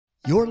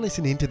You're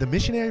listening to the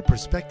Missionary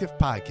Perspective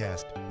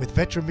Podcast with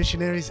veteran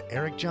missionaries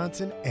Eric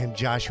Johnson and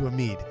Joshua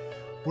Mead.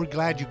 We're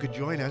glad you could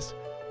join us.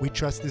 We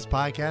trust this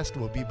podcast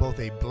will be both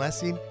a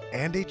blessing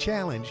and a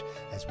challenge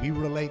as we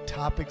relate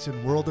topics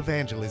in world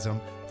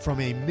evangelism from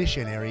a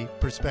missionary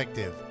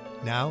perspective.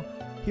 Now,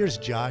 here's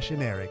Josh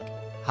and Eric.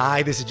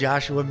 Hi, this is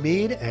Joshua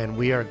Mead, and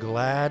we are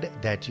glad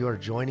that you are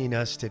joining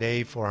us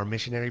today for our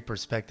Missionary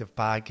Perspective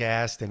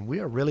podcast, and we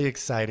are really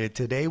excited.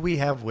 Today we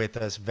have with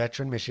us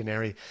veteran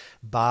missionary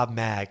Bob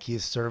Mach. He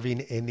is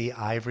serving in the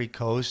Ivory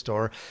Coast,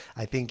 or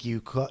I think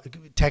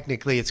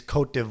technically it's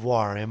Cote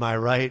d'Ivoire. Am I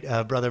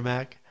right, Brother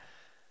Mach?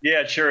 Yeah,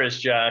 it sure is,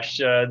 Josh.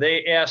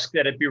 They ask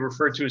that it be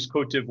referred to as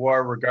Cote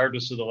d'Ivoire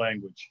regardless of the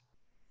language.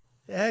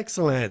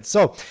 Excellent.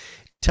 So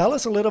tell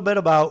us a little bit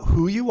about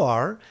who you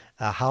are.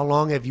 How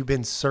long have you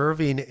been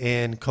serving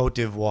in Cote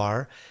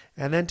d'Ivoire?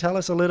 And then tell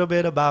us a little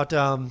bit about,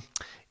 I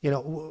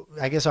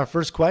guess our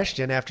first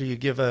question after you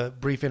give a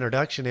brief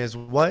introduction is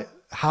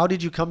how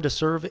did you come to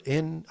serve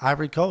in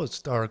Ivory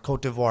Coast or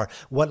Cote d'Ivoire?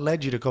 What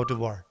led you to Cote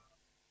d'Ivoire?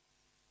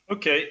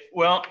 Okay.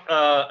 Well,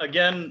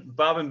 again,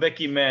 Bob and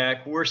Becky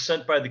Mach were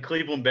sent by the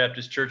Cleveland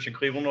Baptist Church in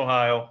Cleveland,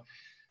 Ohio,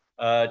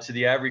 to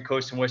the Ivory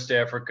Coast in West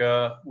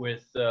Africa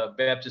with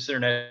Baptist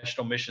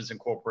International Missions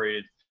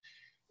Incorporated.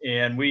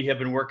 And we have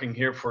been working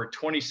here for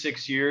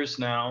 26 years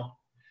now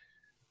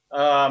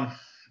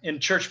in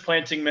church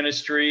planting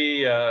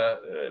ministry,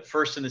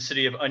 first in the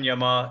city of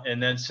Anyama,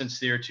 and then since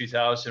the year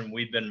 2000,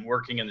 we've been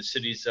working in the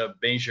cities of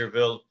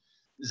Bingerville,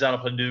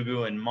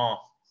 Zanapledougou, and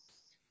Mach.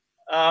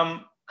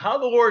 How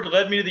the Lord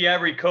led me to the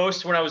Ivory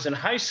Coast. When I was in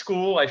high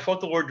school, I felt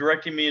the Lord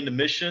directing me into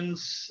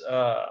missions,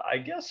 I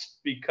guess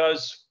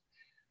because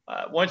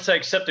once I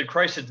accepted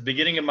Christ at the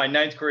beginning of my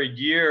 9th grade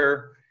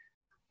year,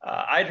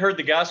 I'd heard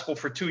the gospel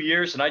for 2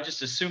 years, and I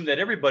just assumed that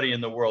everybody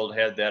in the world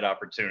had that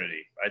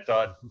opportunity. I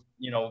thought,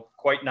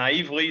 quite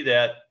naively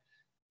that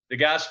the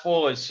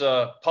gospel is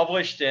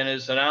published and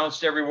is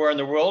announced everywhere in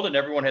the world, and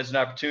everyone has an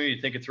opportunity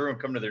to think it through and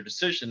come to their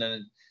decision.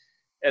 And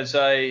as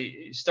I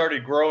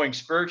started growing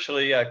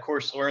spiritually, I, of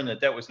course, learned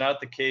that that was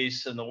not the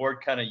case, and the Lord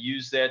kind of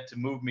used that to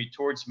move me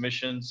towards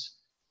missions.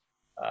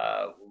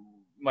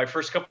 My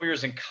first couple of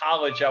years in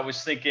college, I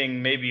was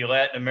thinking maybe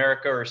Latin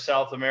America or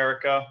South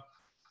America,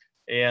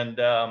 and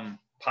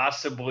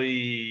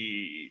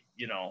possibly,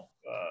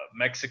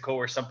 Mexico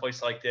or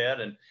someplace like that.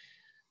 And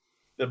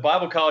the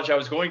Bible college I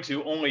was going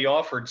to only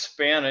offered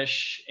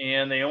Spanish,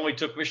 and they only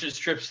took missions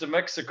trips to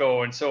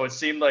Mexico. And so it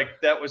seemed like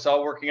that was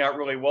all working out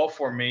really well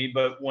for me.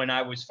 But when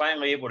I was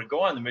finally able to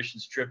go on the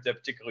missions trip that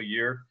particular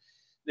year,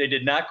 they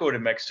did not go to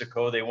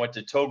Mexico. They went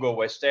to Togo,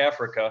 West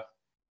Africa,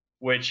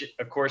 which,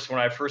 of course, when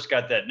I first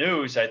got that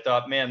news, I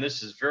thought, man,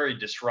 this is very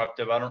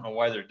disruptive. I don't know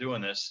why they're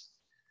doing this.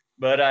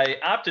 But I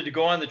opted to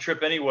go on the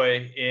trip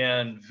anyway,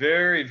 and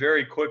very,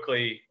 very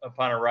quickly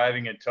upon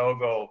arriving in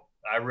Togo,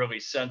 I really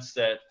sensed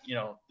that,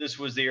 this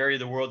was the area of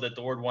the world that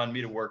the Lord wanted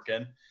me to work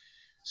in.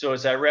 So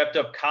as I wrapped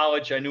up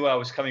college, I knew I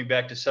was coming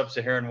back to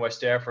sub-Saharan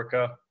West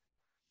Africa.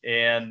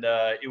 And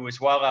it was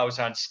while I was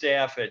on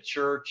staff at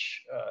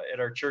church, at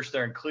our church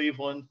there in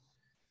Cleveland,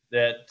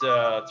 that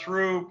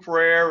through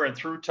prayer and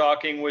through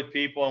talking with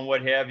people and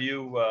what have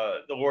you,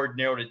 the Lord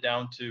narrowed it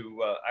down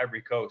to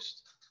Ivory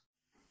Coast.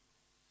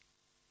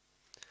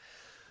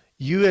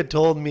 You had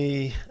told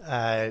me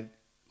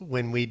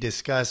when we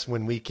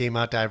came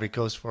out to Ivory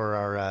Coast for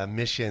our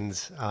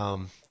missions,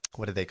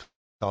 what did they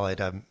call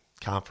it?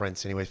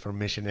 Conference, anyways, for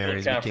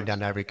missionaries. We came down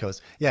to Ivory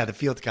Coast. Yeah, the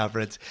field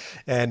conference.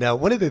 And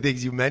one of the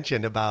things you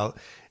mentioned about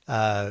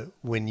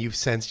when you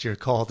sensed your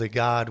call to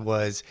God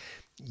was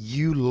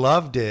you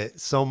loved it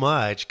so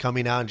much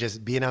coming out and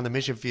just being on the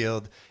mission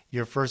field.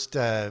 Your first,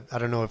 I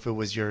don't know if it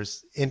was your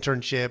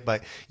internship,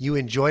 but you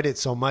enjoyed it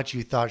so much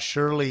you thought,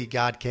 surely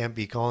God can't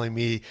be calling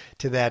me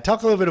to that.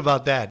 Talk a little bit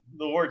about that.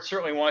 The Lord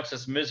certainly wants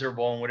us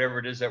miserable in whatever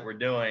it is that we're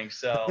doing.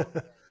 So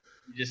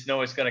you just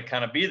know it's going to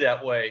kind of be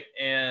that way.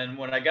 And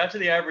when I got to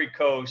the Ivory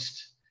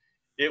Coast,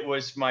 it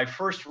was my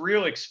first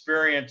real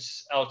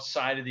experience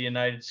outside of the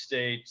United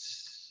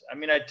States. I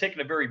mean, I'd taken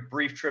a very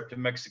brief trip to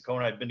Mexico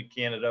and I'd been to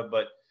Canada,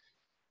 but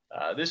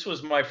this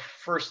was my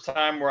first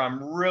time where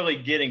I'm really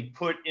getting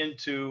put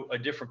into a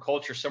different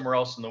culture somewhere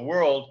else in the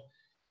world.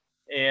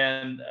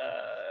 And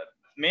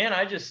man,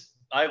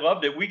 I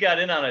loved it. We got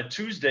in on a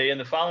Tuesday, and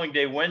the following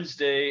day,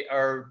 Wednesday,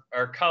 our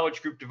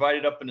college group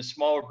divided up into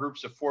smaller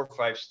groups of 4 or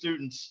 5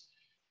 students.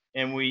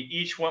 And we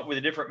each went with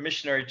a different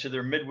missionary to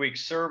their midweek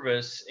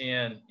service.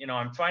 And,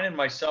 I'm finding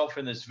myself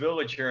in this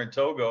village here in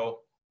Togo,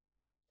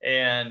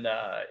 and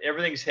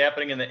everything's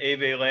happening in the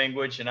Ewe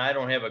language, and I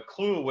don't have a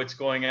clue what's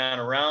going on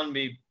around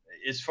me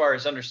as far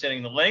as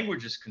understanding the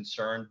language is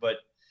concerned, but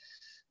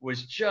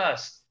was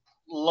just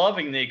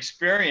loving the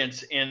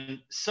experience. And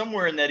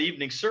somewhere in that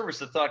evening service,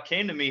 the thought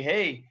came to me,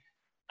 hey,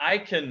 I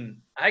can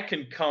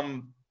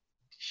come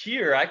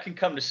here. I can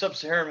come to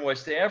sub-Saharan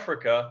West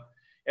Africa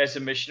as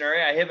a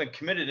missionary. I haven't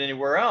committed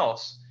anywhere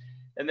else.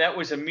 And that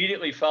was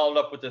immediately followed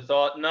up with the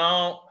thought,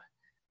 no,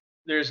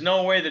 there's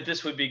no way that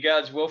this would be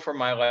God's will for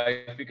my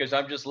life because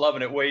I'm just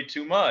loving it way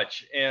too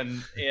much.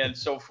 And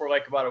so for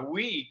like about a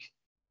week,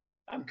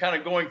 I'm kind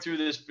of going through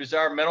this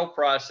bizarre mental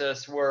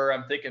process where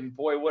I'm thinking,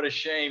 boy, what a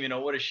shame,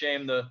 what a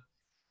shame the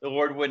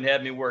Lord wouldn't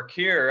have me work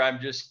here. I'm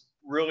just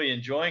really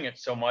enjoying it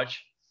so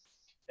much.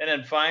 And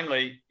then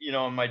finally,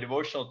 in my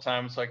devotional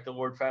time, it's like the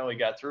Lord finally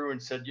got through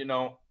and said,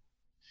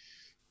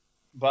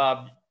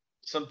 Bob,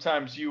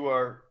 sometimes you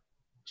are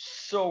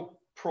so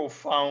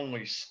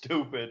profoundly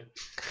stupid.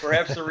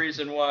 Perhaps the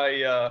reason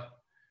why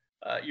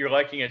you're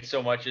liking it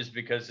so much is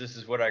because this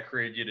is what I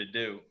created you to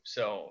do.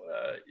 So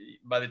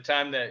by the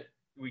time that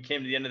we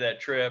came to the end of that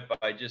trip,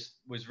 I just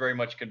was very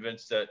much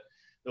convinced that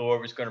the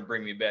Lord was going to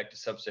bring me back to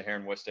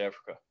sub-Saharan West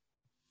Africa.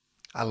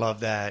 I love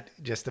that.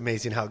 Just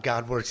amazing how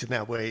God works in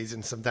that ways.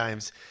 And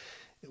sometimes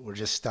we're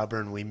just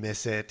stubborn. We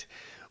miss it.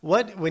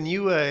 When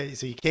you,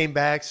 so you came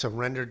back,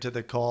 surrendered to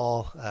the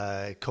call,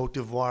 Cote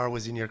d'Ivoire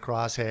was in your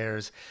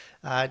crosshairs.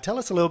 Tell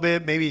us a little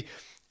bit, maybe,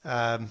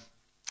 tell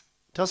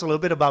us a little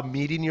bit about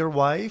meeting your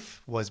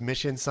wife. Was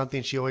mission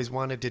something she always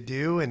wanted to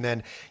do? And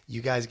then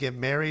you guys get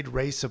married,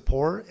 raise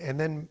support, and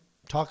then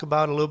talk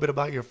about a little bit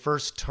about your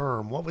first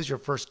term. What was your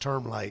first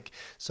term like?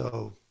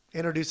 So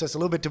introduce us a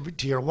little bit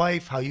to your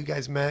wife, how you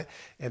guys met,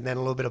 and then a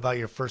little bit about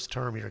your first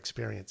term, your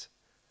experience.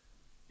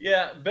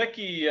 Yeah,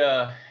 Becky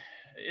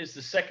is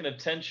the second of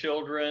 10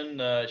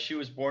 children. She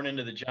was born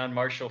into the John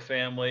Marshall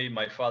family.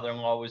 My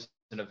father-in-law was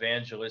an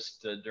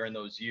evangelist during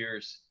those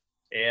years.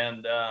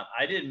 And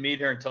I didn't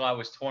meet her until I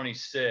was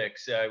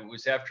 26. It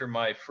was after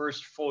my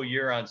first full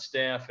year on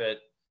staff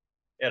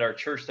at our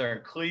church there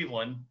in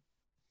Cleveland.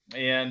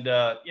 And,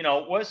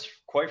 was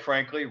quite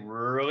frankly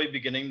really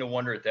beginning to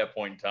wonder at that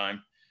point in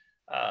time.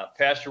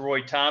 Pastor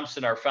Roy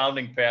Thompson, our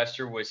founding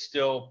pastor, was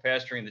still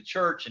pastoring the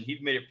church, and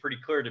he'd made it pretty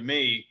clear to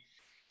me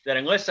that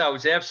unless I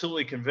was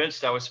absolutely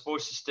convinced I was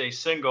supposed to stay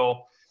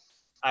single,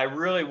 I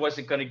really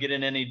wasn't going to get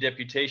in any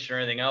deputation or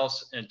anything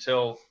else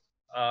until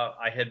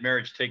I had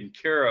marriage taken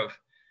care of.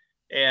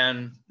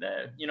 And,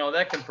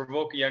 that can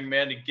provoke a young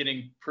man to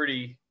getting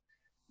pretty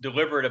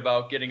deliberate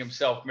about getting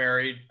himself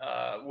married,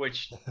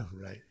 which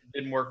Right.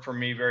 didn't work for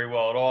me very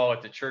well at all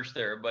at the church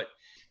there. But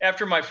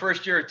after my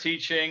first year of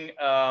teaching,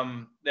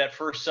 that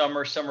first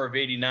summer of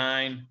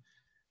 '89,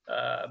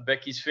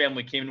 Becky's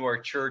family came to our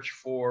church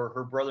for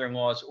her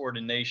brother-in-law's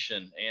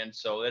ordination. And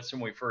so that's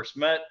when we first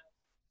met.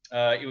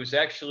 It was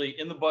actually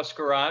in the bus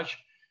garage,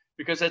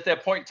 because at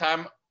that point in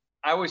time,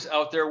 I was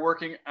out there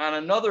working on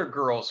another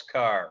girl's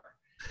car.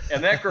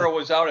 And that girl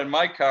was out in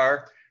my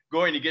car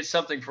going to get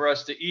something for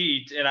us to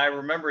eat. And I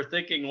remember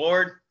thinking,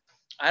 Lord,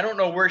 I don't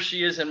know where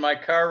she is in my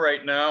car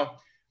right now,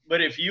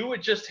 but if you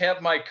would just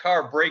have my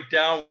car break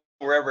down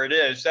wherever it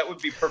is, that would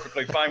be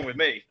perfectly fine with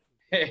me.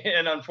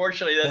 And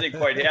unfortunately, that didn't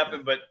quite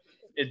happen, but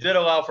it did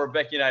allow for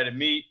Becky and I to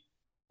meet.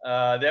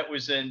 That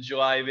was in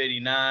July of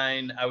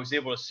 '89. I was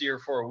able to see her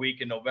for a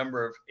week in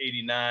November of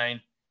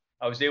 '89.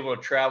 I was able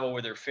to travel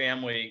with her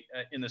family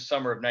in the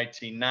summer of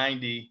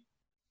 1990.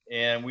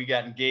 And we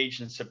got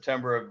engaged in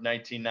September of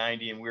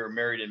 1990, and we were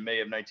married in May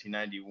of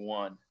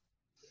 1991.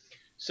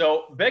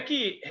 So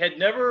Becky had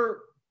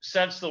never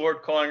sensed the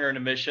Lord calling her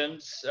into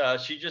missions.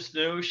 She just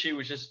knew she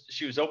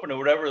was open to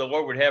whatever the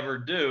Lord would have her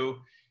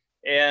do.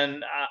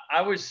 And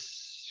I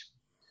was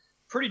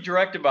pretty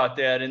direct about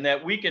that. And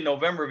that week in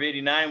November of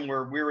 '89,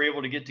 where we were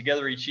able to get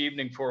together each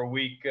evening for a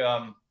week,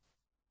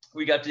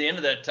 we got to the end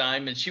of that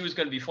time, and she was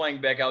going to be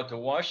flying back out to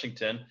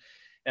Washington.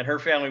 And her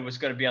family was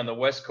going to be on the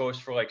West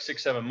Coast for like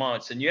 6-7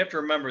 months. And you have to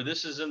remember,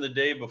 this is in the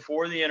day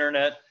before the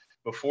internet,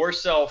 before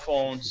cell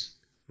phones.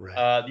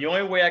 Right. The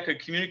only way I could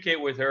communicate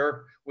with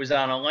her was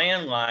on a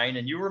landline.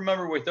 And you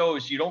remember with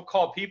those, you don't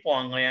call people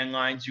on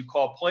landlines, you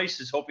call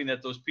places hoping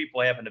that those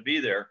people happen to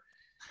be there.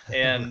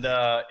 And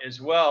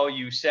as well,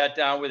 you sat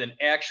down with an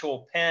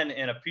actual pen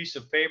and a piece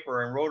of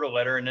paper and wrote a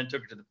letter and then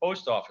took it to the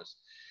post office.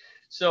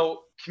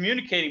 So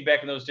communicating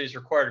back in those days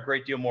required a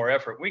great deal more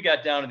effort. We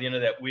got down to the end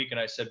of that week, and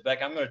I said,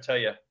 Beck, I'm going to tell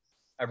you,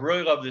 I've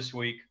really loved this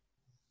week.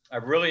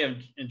 I've really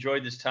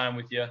enjoyed this time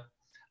with you.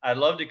 I'd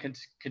love to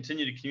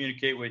continue to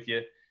communicate with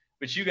you,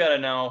 but you got to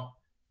know,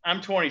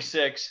 I'm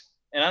 26,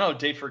 and I don't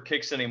date for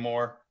kicks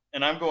anymore,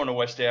 and I'm going to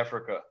West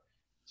Africa.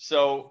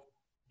 So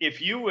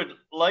if you would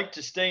like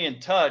to stay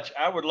in touch,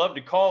 I would love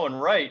to call and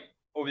write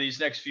over these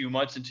next few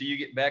months until you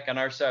get back on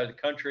our side of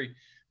the country.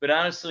 But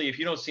honestly, if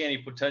you don't see any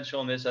potential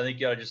in this, I think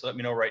you ought to just let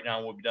me know right now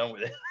and we'll be done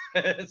with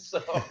it.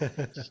 So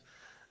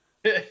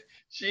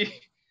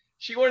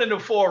she went into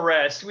full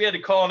arrest. We had to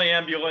call an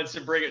ambulance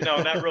and bring it.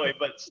 No, not really.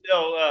 But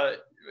still,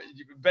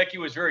 Becky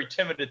was very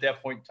timid at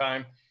that point in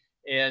time.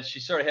 And she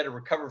sort of had to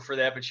recover for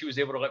that. But she was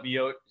able to let me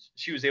know.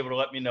 She was able to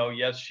let me know,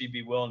 yes, she'd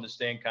be willing to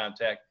stay in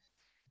contact.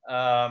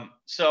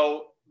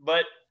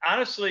 But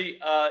honestly,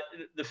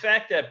 the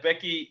fact that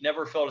Becky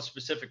never felt a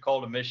specific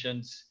call to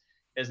missions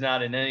has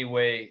not in any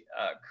way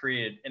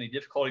created any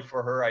difficulty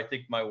for her. I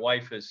think my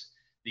wife is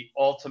the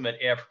ultimate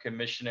African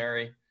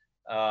missionary.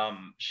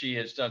 She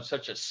has done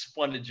such a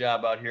splendid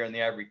job out here on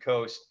the Ivory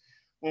Coast.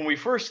 When we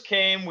first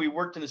came, we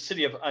worked in the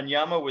city of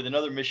Anyama with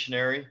another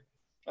missionary.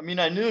 I mean,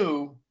 I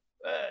knew,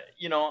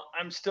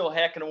 I'm still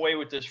hacking away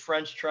with this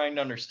French, trying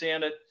to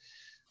understand it.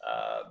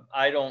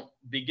 I don't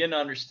begin to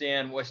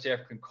understand West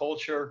African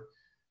culture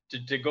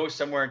to go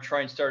somewhere and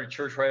try and start a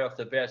church right off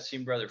the bat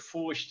seemed rather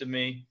foolish to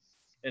me.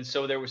 And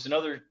so there was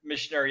another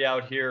missionary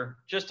out here,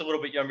 just a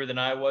little bit younger than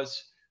I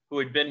was, who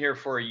had been here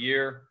for a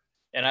year.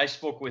 And I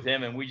spoke with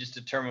him, and we just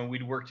determined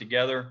we'd work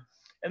together.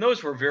 And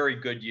those were very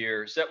good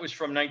years. That was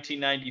from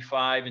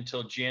 1995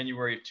 until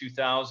January of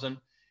 2000.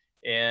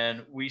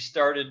 And we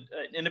started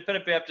an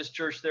independent Baptist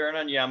church there in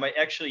Anyama.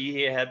 Actually,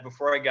 he had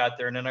before I got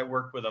there, and then I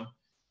worked with him.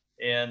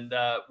 And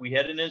we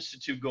had an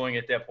institute going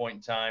at that point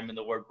in time, and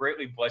the Lord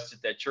greatly blessed it.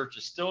 That church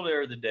is still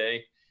there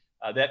today.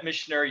 That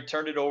missionary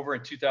turned it over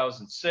in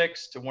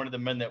 2006 to one of the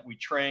men that we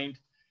trained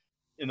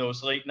in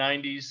those late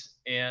 90s,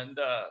 and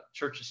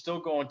church is still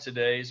going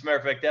today. As a matter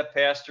of fact, that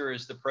pastor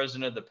is the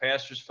president of the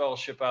Pastors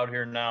Fellowship out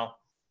here now,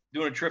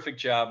 doing a terrific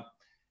job.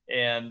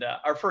 And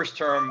our first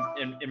term,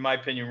 in my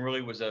opinion,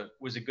 really was a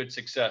good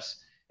success.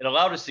 It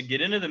allowed us to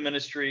get into the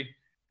ministry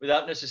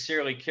without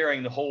necessarily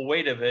carrying the whole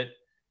weight of it.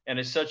 And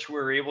as such, we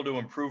were able to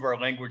improve our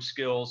language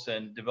skills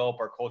and develop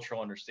our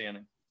cultural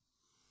understanding.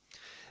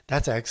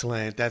 That's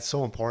excellent. That's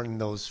so important,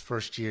 those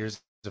first years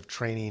of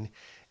training.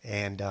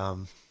 And,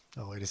 oh,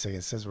 wait a second.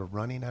 It says we're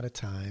running out of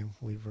time.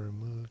 We've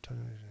removed.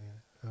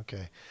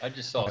 Okay. I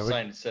just saw a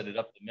sign that said it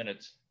up to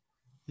minutes.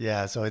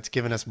 Yeah, so it's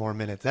giving us more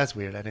minutes. That's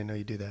weird. I didn't know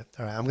you do that.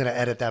 All right, I'm going to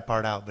edit that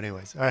part out. But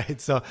anyways, all right,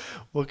 so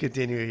we'll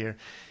continue here.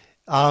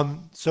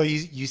 So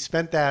you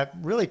spent that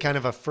really kind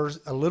of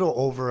a little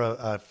over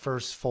a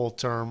first full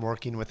term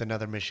working with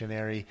another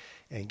missionary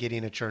and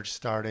getting a church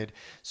started.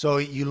 So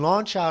you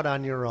launch out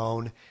on your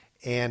own.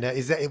 And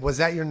was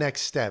that your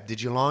next step?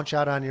 Did you launch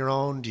out on your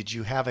own? Did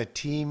you have a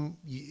team,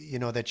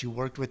 that you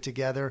worked with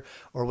together,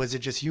 or was it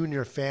just you and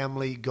your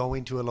family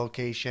going to a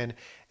location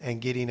and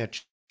getting a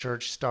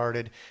church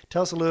started?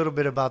 Tell us a little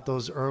bit about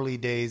those early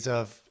days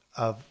of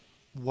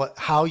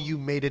how you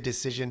made a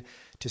decision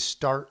to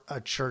start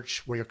a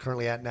church where you're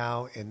currently at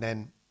now, and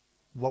then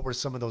what were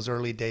some of those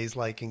early days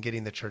like in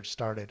getting the church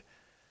started?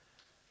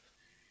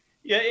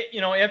 Yeah,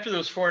 after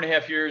those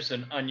 4.5 years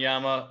in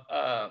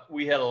Anyama,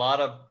 we had a lot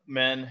of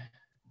men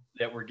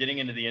that were getting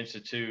into the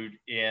Institute.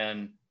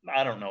 And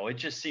I don't know, it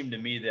just seemed to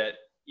me that,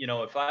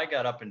 if I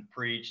got up and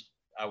preached,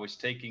 I was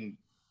taking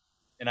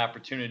an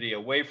opportunity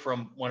away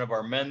from one of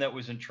our men that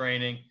was in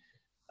training.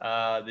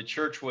 The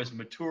church was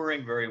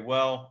maturing very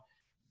well.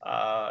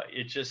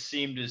 It just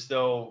seemed as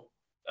though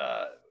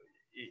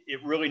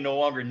it really no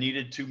longer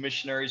needed two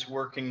missionaries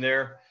working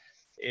there.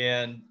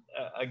 And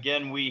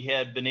again, we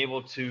had been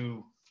able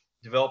to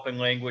develop in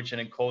language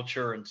and in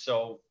culture. And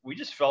so we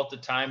just felt the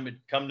time had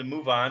come to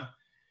move on.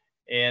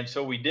 And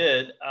so we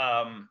did.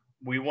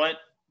 We went,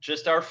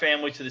 just our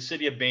family, to the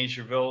city of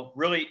Bingerville.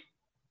 Really,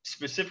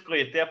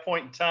 specifically at that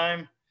point in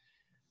time,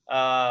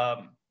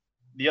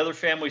 the other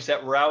families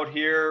that were out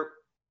here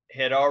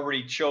had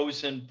already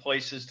chosen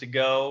places to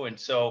go. And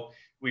so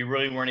we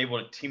really weren't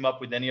able to team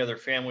up with any other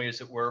family, as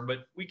it were.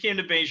 But we came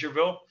to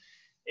Bingerville,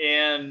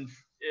 and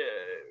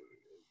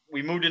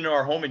we moved into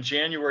our home in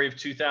January of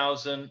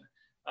 2000.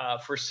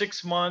 For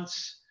 6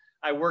 months,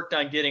 I worked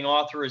on getting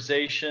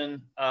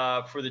authorization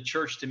for the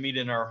church to meet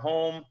in our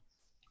home.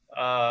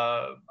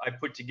 I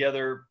put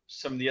together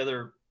some of the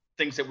other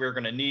things that we were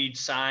going to need,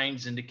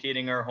 signs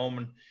indicating our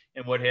home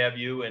and what have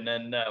you. And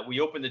then we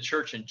opened the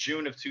church in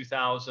June of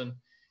 2000,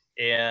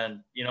 and,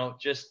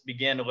 just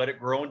began to let it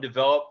grow and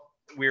develop.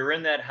 We were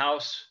in that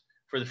house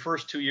for the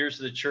first 2 years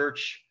of the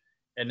church,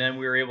 and then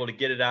we were able to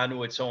get it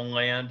onto its own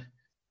land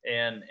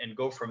and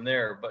go from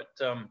there. But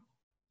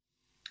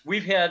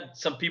we've had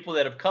some people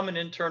that have come and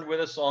interned with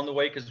us along the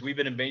way, because we've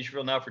been in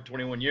Bingerville now for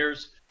 21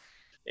 years.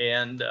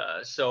 And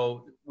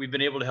so we've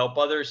been able to help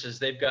others as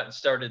they've gotten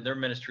started in their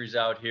ministries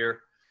out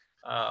here.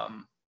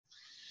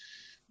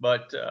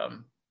 But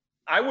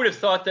I would have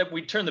thought that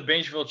we'd turn the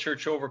Bingerville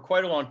church over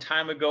quite a long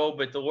time ago,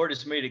 but the Lord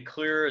has made it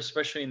clear,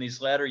 especially in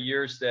these latter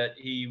years, that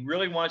he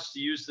really wants to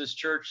use this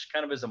church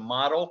kind of as a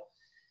model.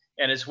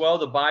 And as well,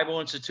 the Bible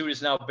Institute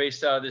is now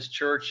based out of this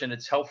church, and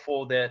it's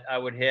helpful that I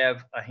would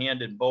have a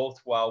hand in both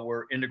while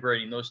we're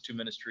integrating those two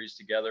ministries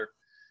together.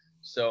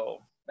 So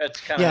that's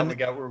kind of how we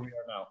got where we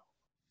are now.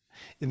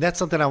 And that's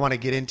something I want to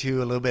get into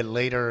a little bit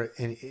later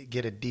and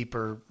get a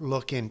deeper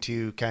look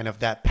into kind of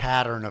that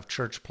pattern of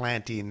church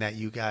planting that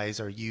you guys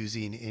are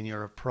using in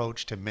your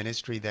approach to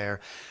ministry there.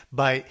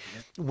 But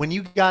when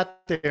you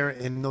got there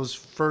in those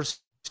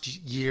first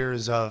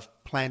years of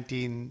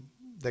planting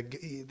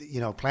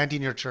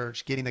planting your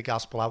church, getting the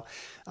gospel out,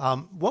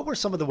 what were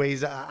some of the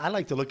ways? I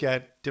like to look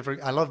at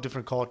I love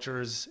different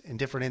cultures and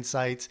different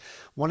insights.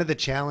 One of the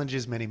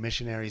challenges many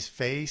missionaries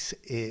face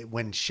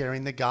when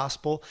sharing the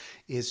gospel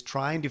is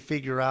trying to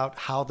figure out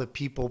how the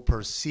people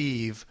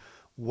perceive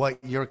what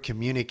you're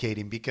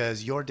communicating,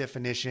 because your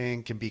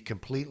definition can be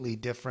completely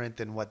different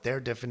than what their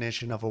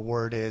definition of a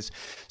word is.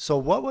 So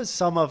what was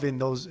some of, in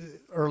those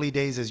early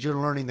days as you're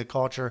learning the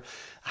culture,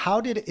 how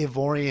did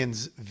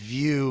Ivorians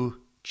view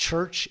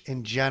church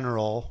in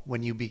general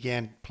when you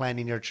began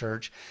planning your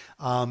church?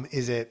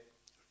 Is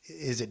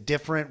it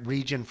different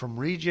region from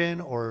region,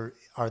 or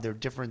are there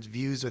different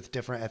views with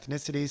different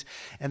ethnicities?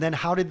 And then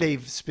how did they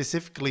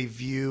specifically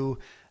view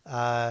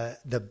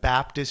the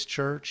Baptist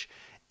church?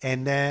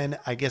 And then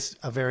I guess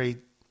a very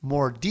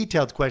more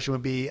detailed question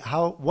would be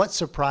what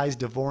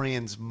surprised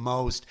Devorians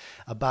most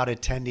about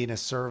attending a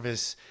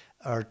service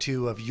or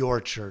two of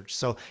your church?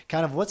 So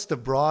kind of what's the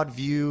broad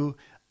view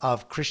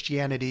of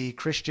Christianity,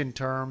 Christian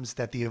terms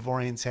that the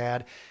Devorians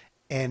had?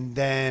 And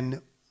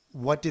then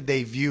what did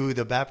they view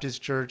the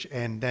Baptist church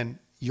and then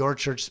your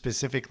church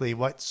specifically?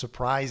 What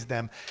surprised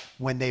them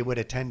when they would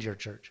attend your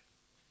church?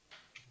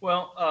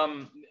 Well,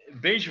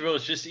 Bingerville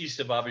is just east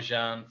of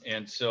Abidjan.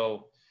 And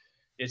so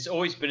it's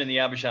always been in the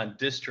Abidjan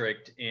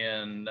district,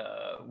 and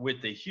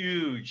with the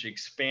huge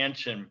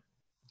expansion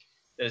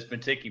that has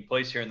been taking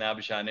place here in the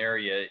Abidjan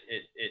area,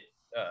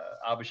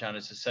 Abidjan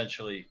has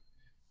essentially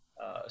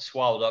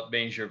swallowed up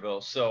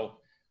Bingerville. So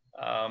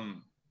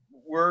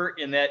we're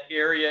in that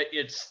area.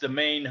 It's the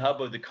main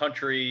hub of the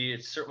country.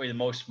 It's certainly the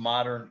most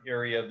modern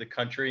area of the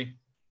country.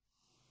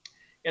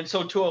 And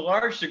so to a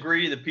large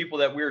degree, the people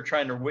that we were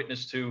trying to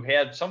witness to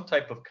had some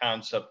type of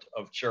concept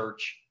of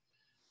church.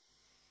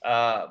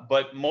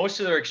 But most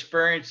of their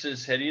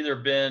experiences had either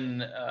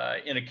been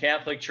in a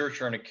Catholic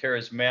church or in a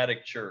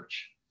charismatic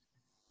church.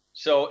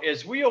 So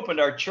as we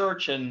opened our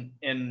church and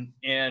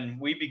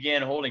we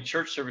began holding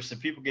church service and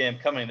people began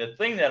coming, the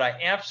thing that I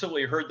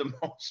absolutely heard the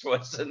most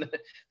was, and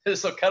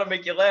this will kind of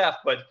make you laugh,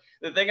 but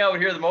the thing I would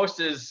hear the most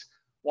is,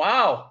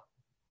 wow,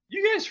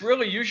 you guys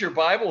really use your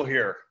Bible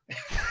here.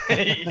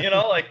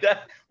 Like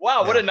that.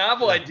 Wow, what a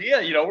novel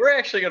idea. We're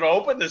actually going to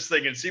open this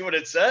thing and see what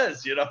it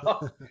says.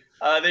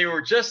 They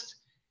were just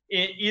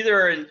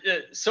either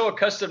so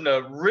accustomed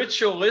to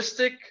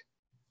ritualistic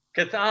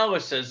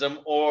Catholicism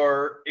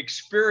or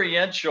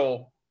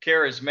experiential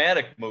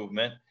charismatic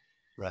movement,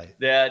 right,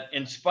 that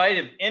in spite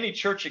of any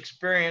church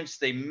experience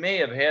they may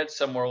have had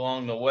somewhere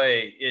along the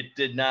way, it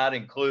did not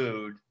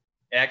include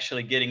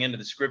actually getting into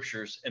the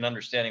scriptures and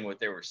understanding what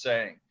they were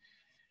saying.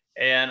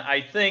 And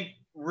I think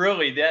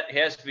really that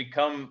has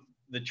become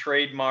the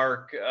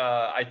trademark.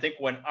 I think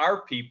when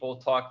our people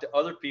talk to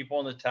other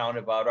people in the town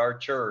about our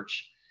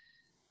church,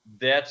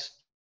 that's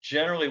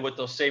generally what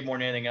they'll say more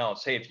than anything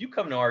else. Hey, if you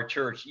come to our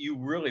church, you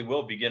really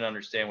will begin to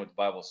understand what the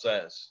Bible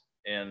says.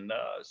 And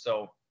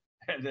so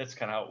that's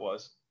kind of how it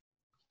was.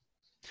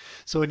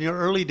 So in your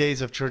early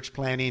days of church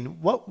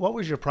planning, what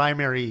was your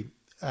primary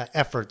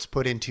efforts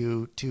put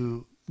into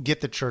to get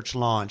the church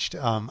launched?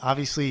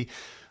 Obviously,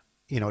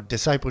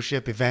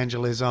 discipleship,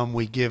 evangelism,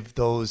 we give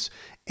those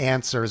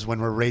answers when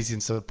we're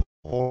raising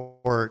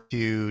support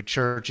to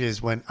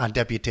churches on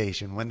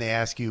deputation. When they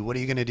ask you, what are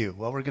you going to do?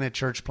 Well, we're going to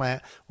church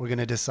plant, we're going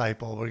to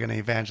disciple, we're going to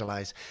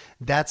evangelize.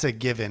 That's a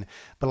given.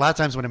 But a lot of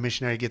times when a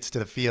missionary gets to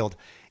the field,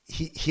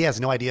 he has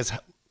no ideas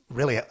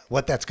really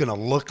what that's going to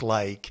look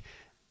like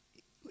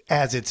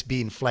as it's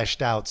being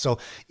fleshed out. So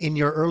in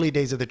your early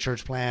days of the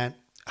church plant,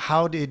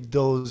 what did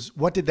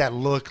that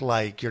look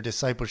like? Your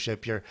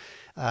discipleship, your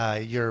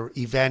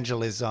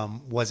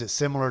evangelism, was it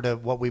similar to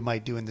what we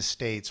might do in the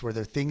States? Were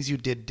there things you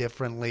did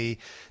differently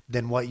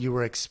than what you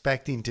were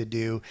expecting to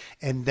do?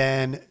 And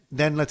then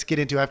let's get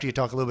into, after you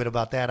talk a little bit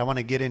about that, I want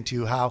to get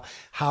into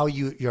how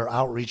your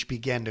outreach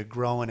began to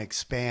grow and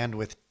expand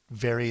with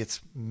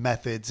various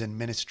methods and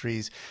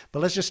ministries.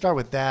 But let's just start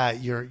with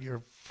that.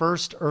 Your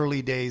first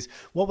early days,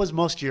 what was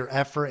most of your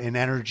effort and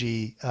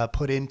energy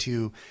put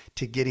into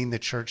getting the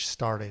church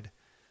started?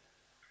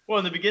 Well,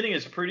 in the beginning,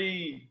 it's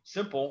pretty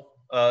simple.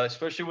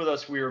 Especially with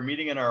us, we were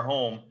meeting in our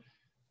home.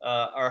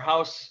 Our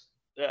house,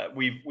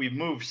 we've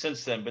moved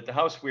since then, but the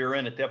house we were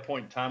in at that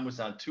point in time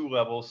was on 2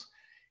 levels.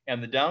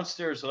 And the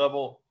downstairs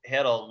level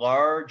had a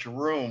large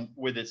room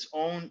with its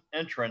own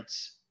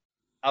entrance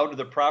out of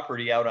the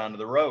property, out onto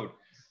the road.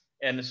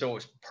 And so it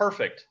was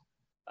perfect.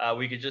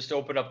 We could just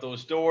open up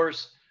those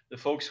doors. The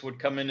folks would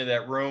come into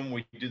that room.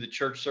 We'd do the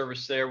church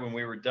service there. When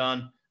we were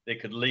done, they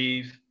could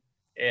leave.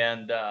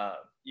 And,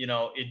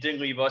 it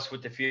didn't leave us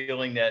with the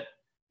feeling that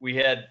we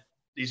had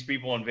these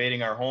people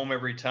invading our home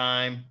every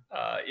time.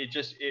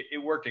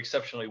 It worked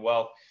exceptionally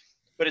well.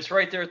 But it's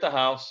right there at the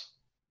house.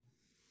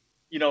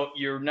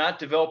 You're not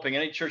developing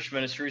any church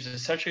ministries.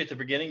 Essentially at the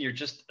beginning, you're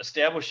just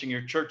establishing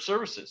your church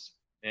services.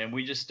 And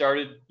we just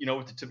started,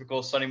 with the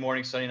typical Sunday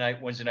morning, Sunday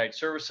night, Wednesday night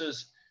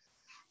services.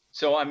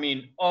 So,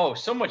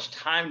 so much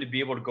time to be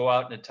able to go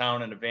out into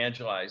town and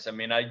evangelize.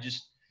 I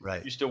just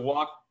used to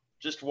walk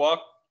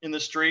in the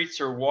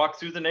streets or walk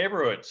through the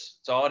neighborhoods.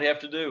 That's all I'd have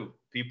to do.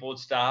 People would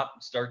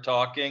stop, start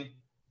talking,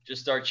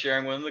 just start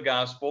sharing with them the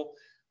gospel,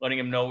 letting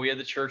them know we had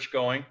the church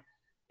going.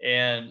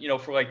 And,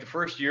 for like the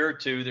first year or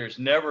two, there's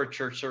never a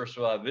church service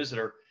without a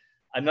visitor.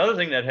 Another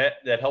thing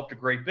that helped a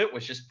great bit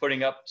was just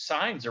putting up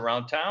signs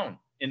around town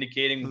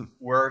indicating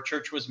where our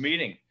church was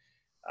meeting.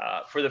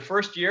 For the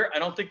first year, I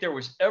don't think there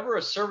was ever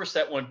a service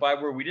that went by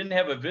where we didn't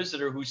have a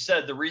visitor who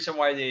said the reason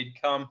why they'd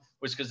come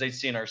was because they'd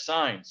seen our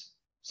signs.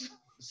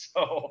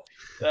 So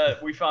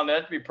we found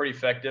that to be pretty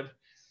effective.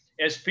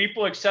 As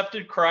people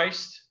accepted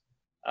Christ,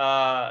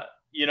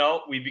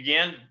 we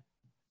began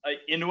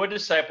into a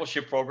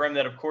discipleship program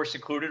that, of course,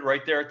 included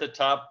right there at the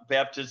top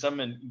baptism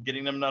and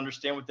getting them to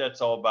understand what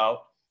that's all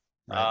about.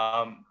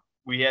 Right.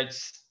 We had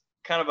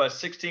kind of a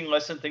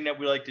 16-lesson thing that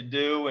we like to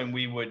do, and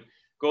we would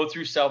go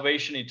through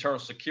salvation, eternal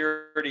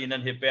security, and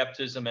then hit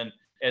baptism. And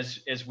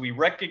as we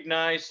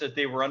recognized that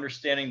they were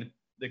understanding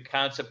the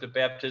concept of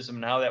baptism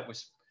and how that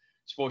was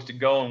supposed to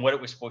go and what it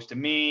was supposed to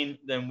mean,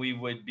 then we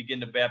would begin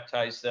to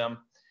baptize them.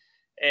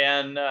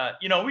 And,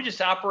 we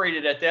just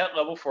operated at that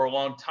level for a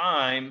long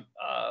time,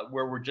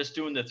 where we're just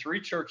doing the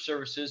 3 church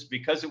services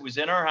because it was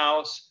in our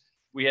house.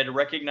 We had to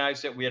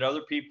recognize that we had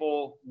other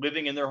people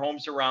living in their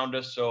homes around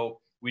us. So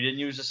we didn't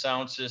use a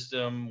sound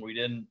system. We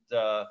didn't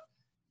have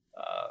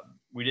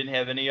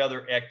any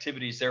other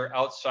activities there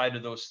outside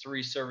of those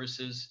 3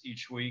 services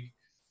each week.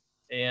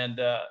 And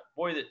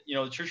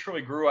the church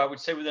really grew. I would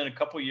say within a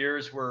couple of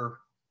years, we're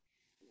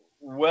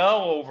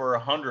well over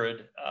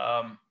 100.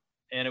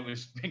 And it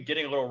was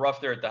getting a little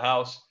rough there at the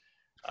house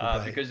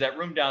because that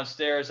room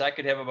downstairs, I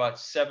could have about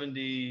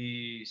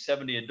 70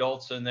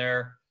 adults in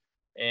there.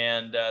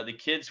 And the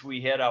kids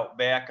we had out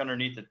back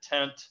underneath the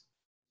tent.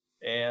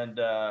 And,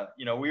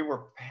 we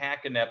were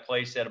packing that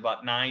place at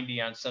about 90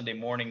 on Sunday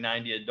morning,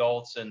 90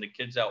 adults and the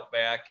kids out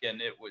back.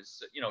 And it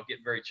was,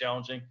 getting very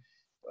challenging,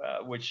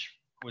 which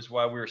was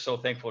why we were so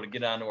thankful to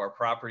get onto our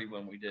property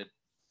when we did.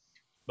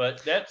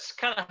 But that's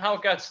kind of how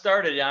it got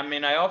started. I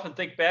mean, I often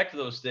think back to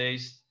those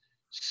days.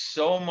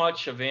 So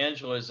much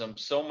evangelism,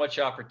 so much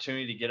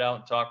opportunity to get out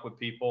and talk with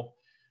people.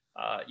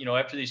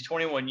 After these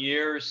 21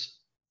 years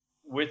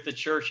with the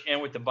church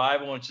and with the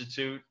Bible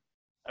Institute,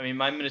 I mean,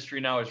 my ministry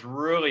now is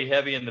really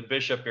heavy in the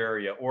Bishop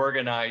area,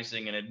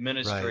 organizing and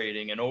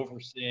administrating and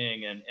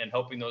overseeing and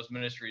helping those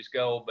ministries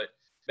go. But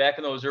back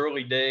in those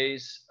early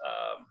days,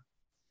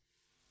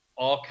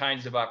 all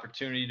kinds of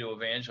opportunity to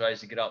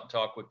evangelize and get out and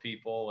talk with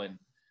people. And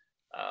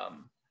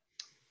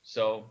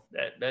so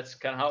that's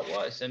kind of how it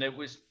was. And it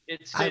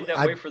stayed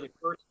that way for the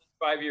first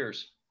 5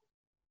 years.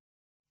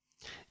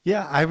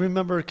 Yeah, I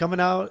remember coming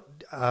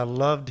out. I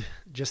loved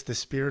just the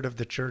spirit of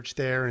the church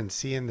there and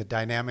seeing the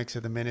dynamics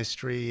of the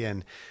ministry.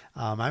 And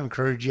I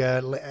encourage you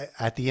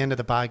at the end of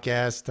the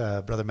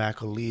podcast, Brother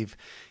Mach will leave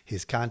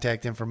his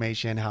contact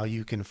information, how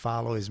you can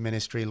follow his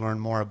ministry, learn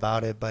more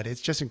about it. But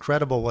it's just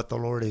incredible what the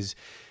Lord is,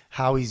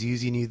 how he's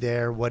using you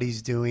there, what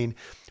he's doing.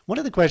 One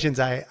of the questions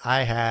I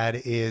had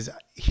is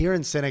here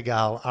in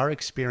Senegal, our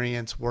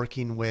experience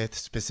working with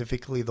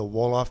specifically the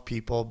Wolof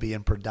people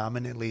being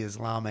predominantly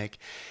Islamic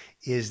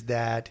is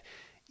that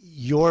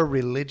your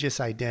religious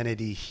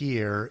identity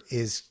here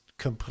is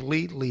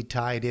completely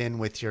tied in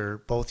with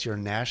both your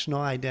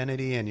national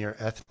identity and your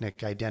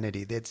ethnic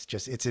identity.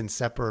 It's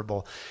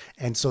inseparable.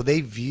 And so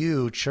they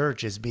view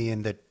church as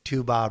being the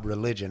Tubab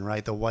religion,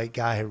 right? The white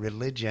guy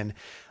religion,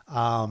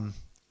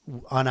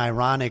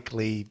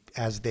 unironically,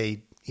 as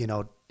they,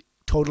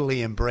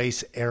 totally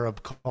embrace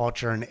Arab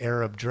culture and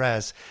Arab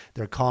dress.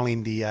 They're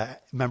calling the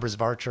members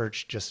of our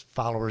church just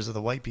followers of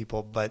the white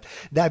people. But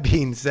that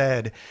being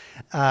said,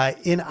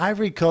 in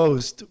Ivory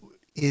Coast,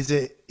 is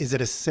it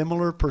a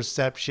similar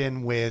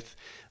perception with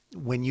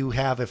when you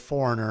have a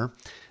foreigner,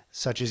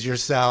 such as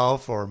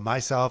yourself or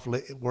myself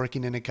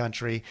working in a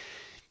country?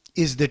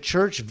 Is the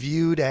church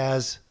viewed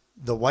as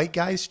the white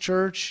guy's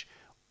church,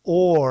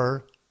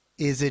 or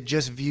is it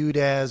just viewed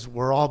as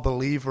we're all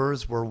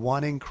believers, we're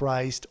one in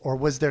Christ? Or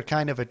was there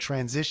kind of a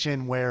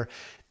transition where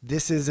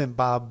this isn't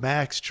Bob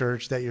Mach's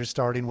church that you're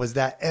starting? Was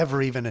that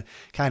ever even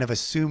kind of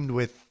assumed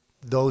with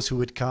those who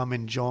would come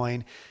and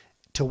join,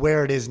 to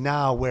where it is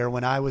now, where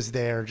when I was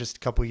there just a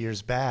couple of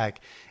years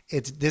back,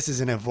 this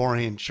is an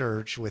Ivorian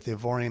church with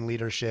Ivorian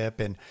leadership.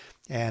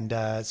 And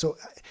so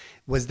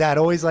was that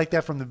always like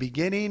that from the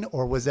beginning,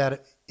 or was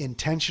that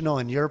intentional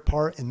in your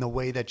part in the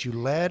way that you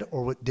led,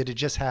 or did it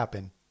just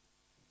happen?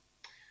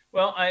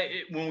 Well,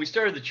 when we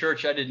started the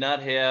church, I did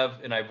not have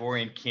an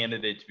Ivorian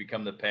candidate to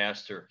become the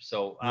pastor.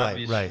 So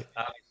obviously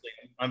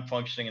I'm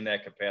functioning in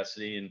that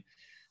capacity. And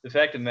the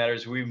fact of the matter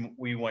is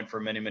we went for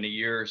many, many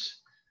years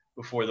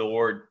before the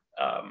Lord,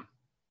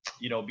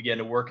 began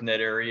to work in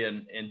that area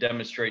and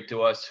demonstrate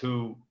to us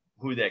who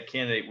that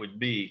candidate would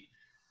be.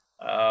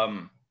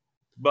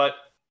 But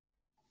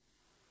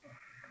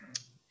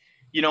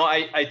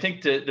I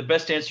think the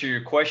best answer to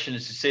your question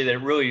is to say that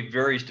it really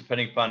varies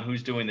depending upon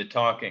who's doing the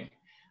talking.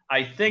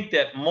 I think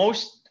that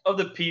most of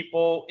the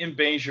people in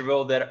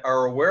Bingerville that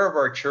are aware of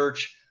our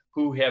church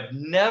who have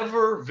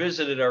never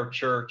visited our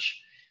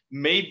church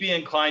may be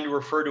inclined to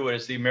refer to it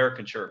as the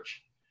American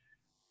church.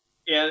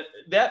 And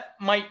that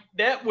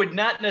would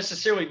not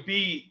necessarily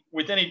be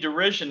with any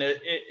derision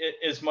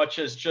as much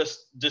as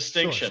just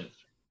distinction.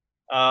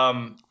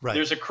 Sure.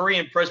 There's a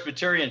Korean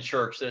Presbyterian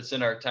church that's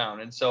in our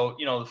town. And so,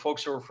 the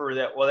folks who refer to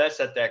that, well, that's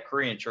at that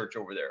Korean church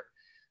over there.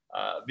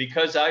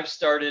 Because I've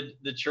started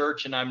the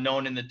church and I'm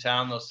known in the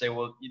town, they'll say,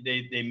 well,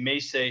 they may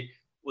say,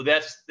 well,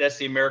 that's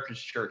the American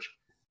church.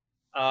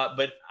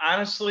 But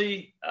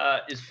honestly,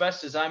 as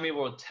best as I'm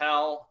able to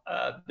tell,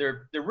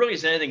 there really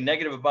isn't anything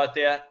negative about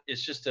that.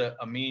 It's just a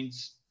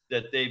means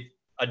that they've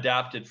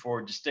adopted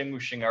for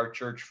distinguishing our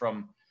church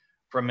from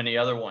any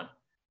other one.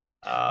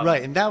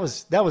 Right. And that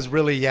was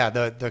really,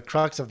 the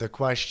crux of the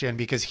question,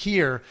 because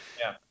here,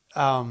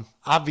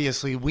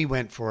 obviously we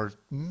went for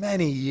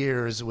many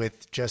years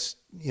with just,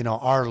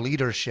 our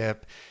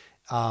leadership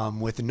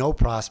with no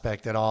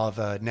prospect at all of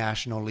a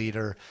national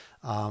leader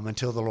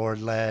until the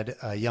Lord led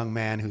a young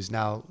man who's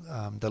now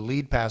the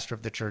lead pastor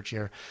of the church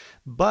here.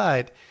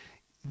 But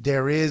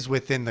there is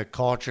within the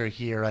culture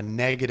here a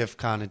negative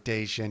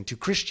connotation to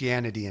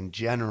Christianity in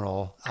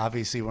general.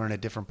 Obviously, we're in a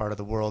different part of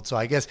the world. So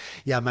I guess,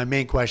 yeah, my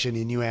main question,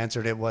 and you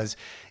answered it,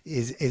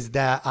 is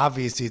that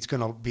obviously it's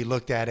going to be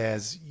looked at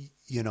as,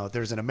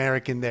 there's an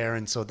American there,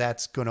 and so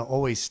that's going to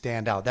always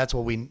stand out. That's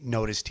what we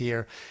noticed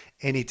here.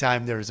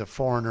 Anytime there's a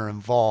foreigner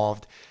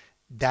involved,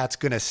 that's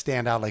going to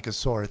stand out like a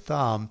sore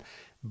thumb.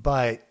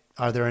 But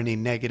are there any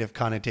negative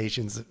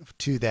connotations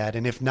to that?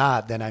 And if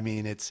not, then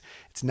it's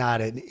not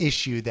an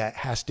issue that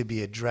has to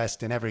be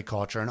addressed in every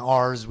culture. In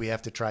ours, we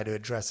have to try to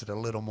address it a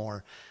little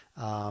more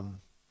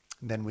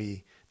than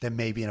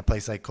maybe in a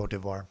place like Cote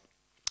d'Ivoire.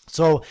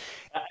 So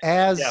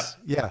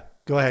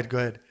go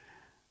ahead.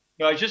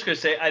 No, I was just going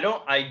to say, I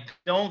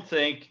don't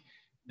think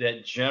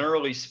that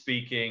generally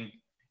speaking,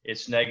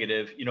 it's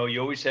negative.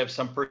 You always have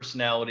some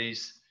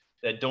personalities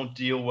that don't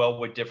deal well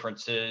with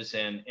differences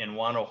and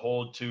want to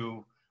hold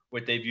to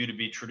what they view to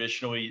be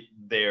traditionally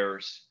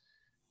theirs.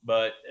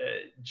 But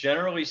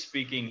generally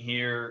speaking,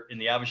 here in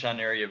the Abidjan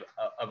area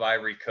of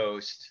Ivory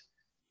Coast,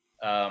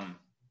 I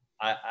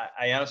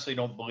honestly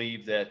don't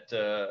believe that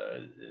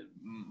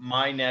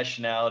my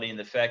nationality and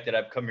the fact that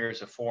I've come here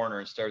as a foreigner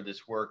and started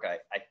this work, I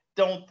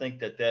don't think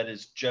that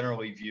is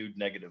generally viewed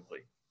negatively.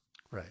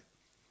 Right.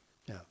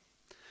 Yeah.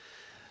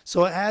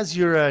 So as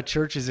your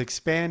church is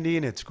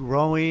expanding, it's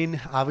growing.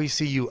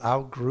 Obviously, you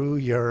outgrew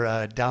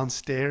your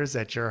downstairs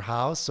at your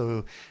house.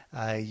 So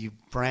you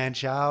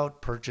branch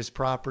out, purchase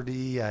property.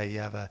 You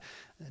have a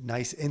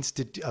nice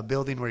a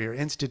building where your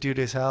institute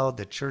is held,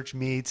 the church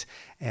meets,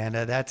 and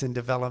that's in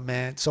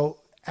development. So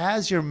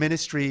as your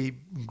ministry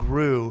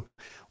grew,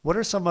 what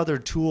are some other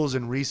tools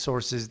and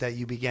resources that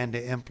you began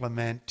to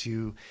implement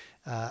to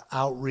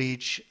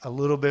outreach a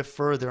little bit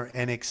further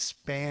and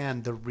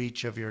expand the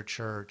reach of your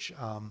church?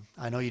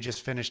 I know you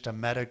just finished a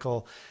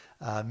medical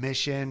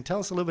mission. Tell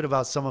us a little bit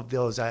about some of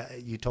those.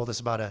 You told us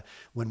about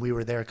when we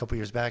were there a couple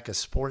years back, a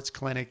sports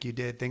clinic you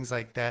did, things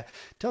like that.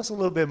 Tell us a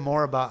little bit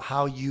more about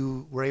how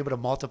you were able to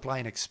multiply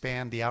and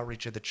expand the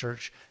outreach of the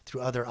church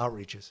through other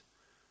outreaches.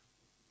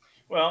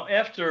 Well,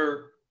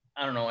 after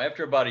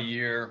about a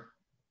year,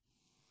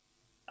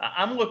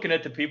 I'm looking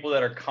at the people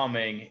that are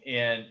coming,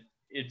 and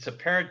it's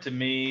apparent to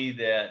me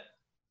that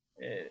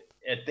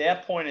at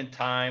that point in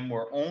time,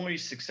 we're only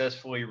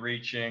successfully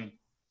reaching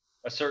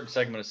a certain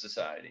segment of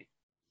society.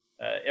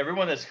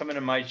 Everyone that's coming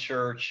to my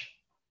church,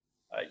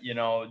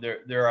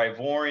 they're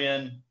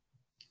Ivorian.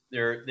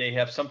 They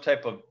have some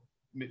type of,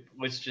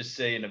 let's just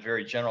say in a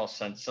very general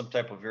sense, some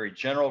type of very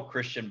general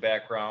Christian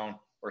background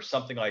or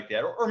something like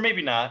that, or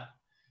maybe not.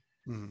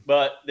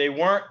 But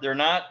they're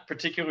not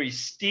particularly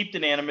steeped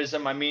in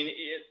animism. I mean,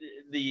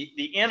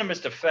 the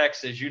animist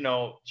effects, as you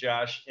know,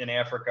 Josh, in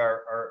Africa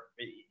are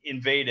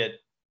invaded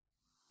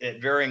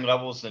at varying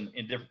levels in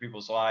different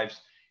people's lives.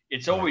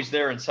 It's always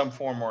there in some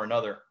form or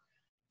another.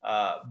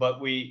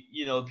 But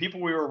the people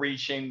we were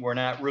reaching were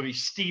not really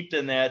steeped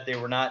in that. They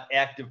were not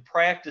actively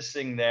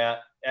practicing that.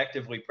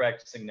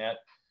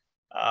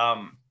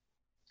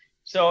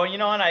 So,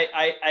 and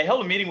I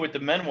held a meeting with the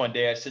men one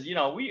day. I said,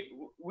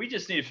 we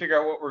just need to figure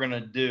out what we're going to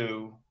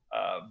do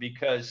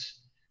because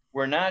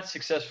we're not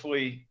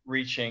successfully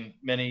reaching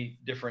many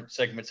different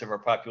segments of our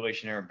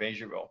population here in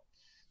Bingerville.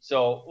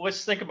 So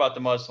let's think about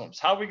the Muslims.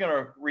 How are we going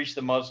to reach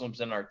the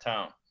Muslims in our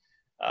town?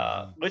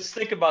 Let's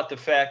think about the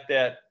fact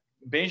that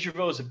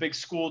Bingerville is a big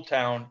school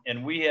town,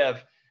 and we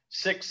have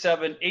 6,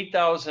 7,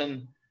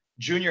 8,000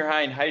 junior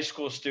high and high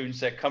school students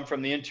that come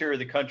from the interior of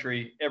the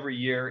country every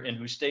year and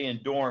who stay in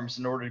dorms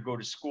in order to go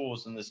to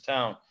schools in this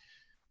town.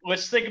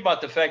 Let's think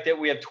about the fact that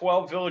we have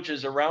 12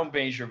 villages around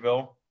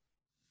Bingerville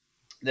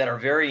that are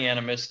very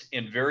animist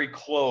and very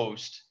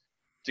closed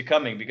to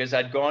coming, because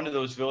I'd gone to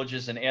those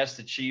villages and asked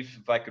the chief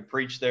if I could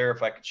preach there,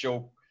 if I could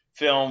show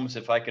films,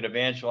 if I could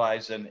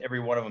evangelize, and every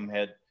one of them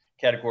had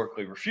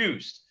categorically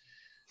refused.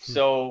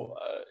 So,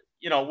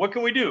 what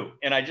can we do?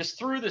 And I just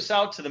threw this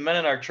out to the men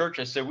in our church.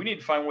 I said, we need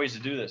to find ways to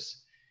do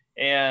this.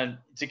 And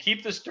to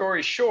keep the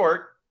story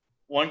short,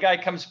 one guy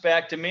comes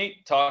back to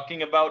me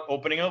talking about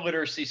opening a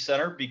literacy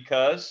center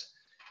because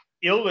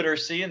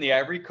illiteracy in the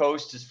Ivory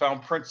Coast is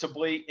found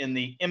principally in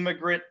the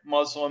immigrant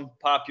Muslim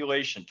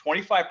population.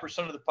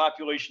 25% of the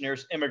population here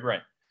is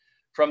immigrant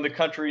from the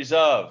countries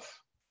of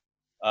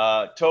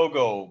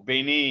Togo,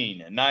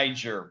 Benin,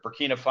 Niger,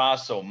 Burkina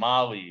Faso,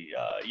 Mali,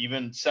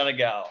 even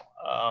Senegal.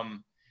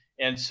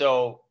 And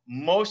so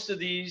most of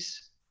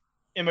these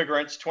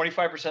immigrants,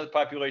 25% of the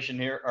population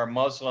here are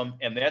Muslim,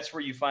 and that's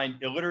where you find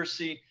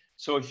illiteracy.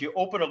 So if you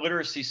open a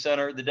literacy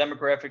center, the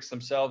demographics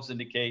themselves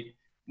indicate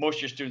most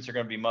of your students are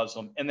going to be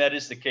Muslim. And that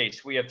is the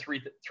case. We have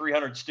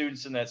 300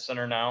 students in that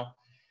center now,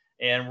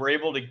 and we're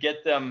able to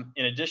get them,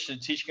 in addition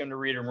to teaching them to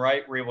read and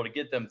write, we're able to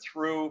get them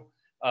through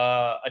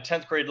a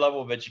 10th grade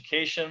level of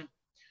education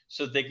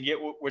so that they can get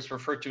what's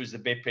referred to as the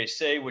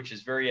BPC, which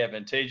is very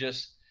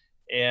advantageous.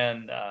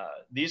 And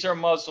these are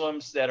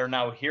Muslims that are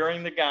now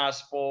hearing the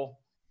gospel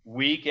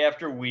week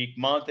after week,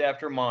 month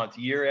after month,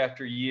 year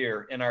after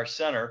year in our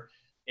center.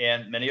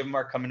 And many of them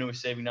are coming to a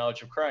saving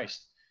knowledge of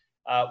Christ.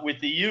 With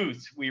the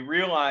youth, we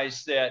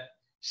realized that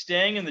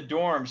staying in the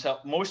dorms,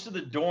 most of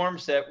the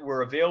dorms that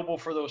were available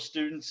for those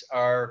students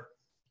are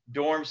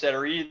dorms that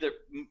are either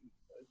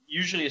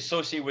usually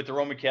associated with the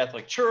Roman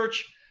Catholic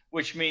Church,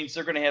 which means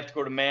they're going to have to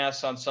go to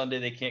Mass on Sunday.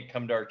 They can't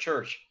come to our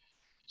church.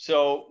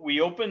 So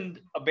we opened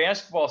a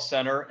basketball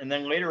center and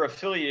then later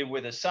affiliated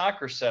with a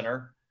soccer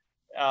center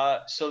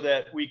so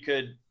that we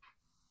could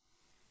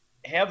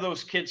have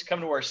those kids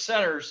come to our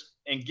centers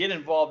and get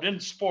involved in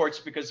sports,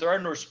 because there are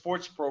no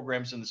sports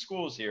programs in the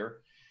schools here.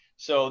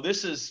 So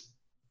this is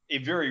a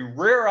very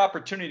rare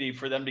opportunity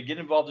for them to get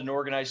involved in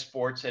organized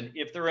sports. And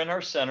if they're in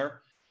our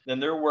center, then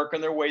they're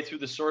working their way through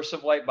the Source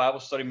of Light Bible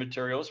study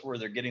materials, where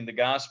they're getting the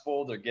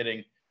gospel, they're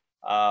getting,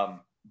 they're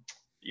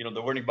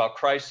learning about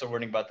Christ, they're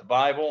learning about the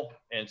Bible.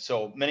 And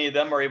so many of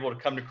them are able to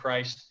come to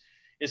Christ.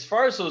 As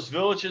far as those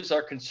villages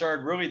are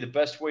concerned, really the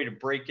best way to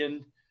break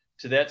in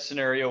to that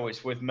scenario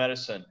is with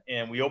medicine.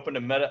 And we opened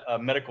a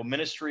medical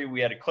ministry.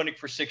 We had a clinic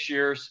for 6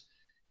 years.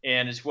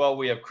 And as well,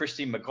 we have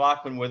Christine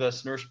McLaughlin with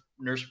us,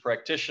 nurse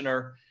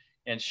practitioner.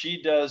 And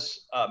she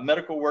does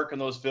medical work in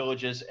those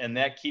villages, and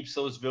that keeps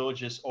those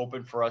villages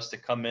open for us to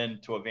come in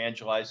to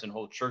evangelize and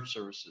hold church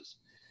services.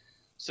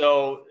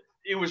 So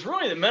it was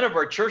really the men of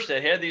our church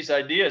that had these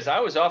ideas.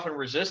 I was often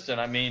resistant.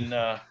 I mean,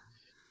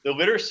 the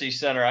literacy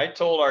center, I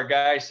told our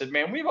guy, I said,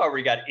 man, we've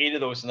already got 8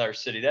 of those in our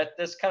city.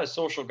 That's kind of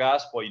social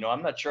gospel.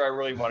 I'm not sure I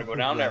really want to go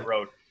down that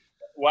road.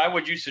 Why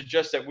would you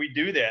suggest that we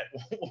do that?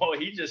 Well,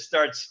 he just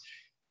starts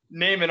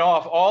naming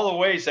off all the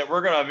ways that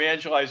we're going to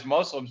evangelize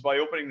Muslims by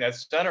opening that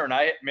center. And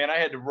I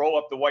had to roll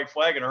up the white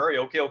flag in a hurry.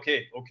 Okay.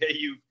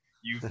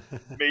 You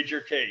made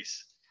your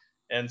case.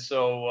 And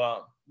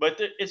so,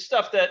 but it's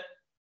stuff that,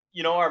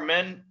 our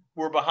men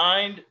were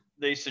behind,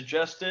 they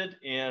suggested,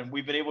 and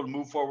we've been able to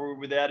move forward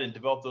with that and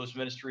develop those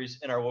ministries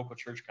in our local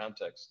church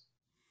context.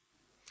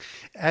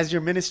 As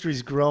your ministry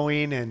is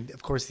growing, and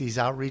of course these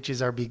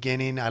outreaches are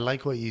beginning, I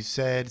like what you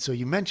said. So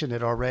you mentioned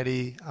it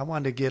already. I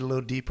wanted to get a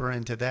little deeper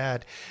into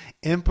that.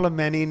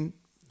 Implementing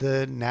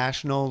the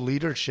national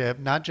leadership,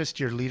 not just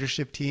your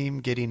leadership team,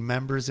 getting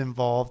members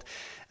involved.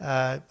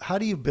 How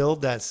do you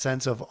build that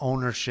sense of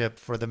ownership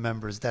for the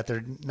members, that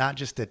they're not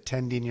just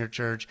attending your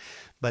church,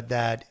 but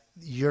that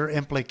you're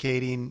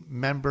implicating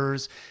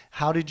members?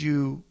 How did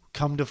you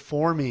come to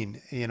forming,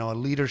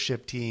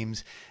 leadership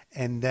teams?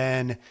 And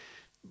then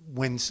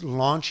when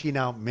launching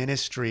out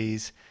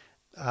ministries,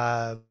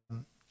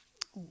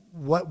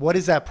 what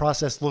does that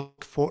process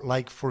look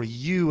like for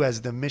you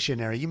as the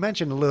missionary? You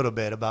mentioned a little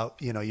bit about,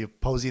 you're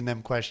posing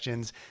them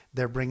questions,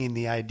 they're bringing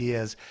the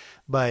ideas,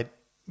 but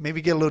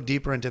maybe get a little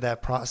deeper into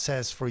that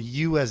process for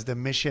you as the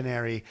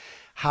missionary.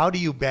 How do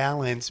you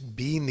balance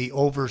being the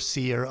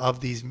overseer of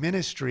these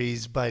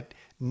ministries, but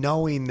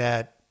knowing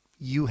that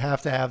you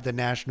have to have the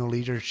national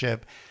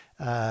leadership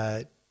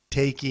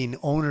taking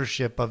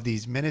ownership of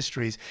these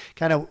ministries?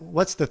 Kind of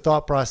what's the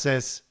thought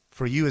process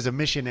for you as a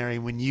missionary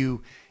when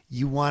you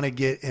want to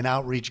get an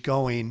outreach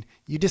going?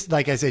 You just,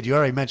 like I said, you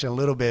already mentioned a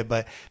little bit,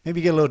 but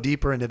maybe get a little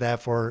deeper into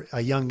that for a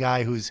young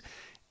guy who's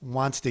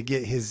wants to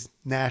get his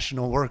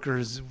national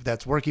workers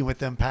that's working with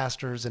them,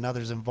 pastors and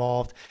others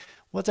involved.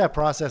 What's that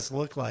process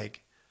look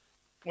like?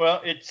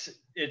 Well, it's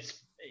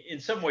in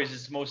some ways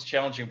it's the most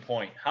challenging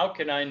point. How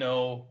can I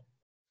know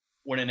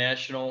when a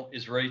national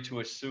is ready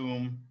to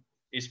assume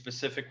a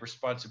specific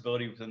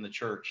responsibility within the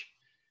church?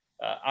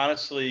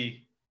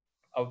 Honestly,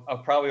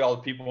 of probably all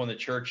the people in the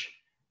church,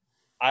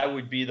 I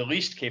would be the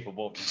least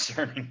capable of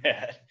discerning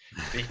that,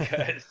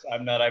 because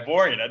I'm not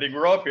Ivorian. I didn't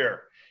grow up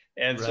here.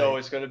 And right. So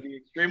it's going to be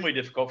extremely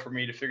difficult for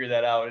me to figure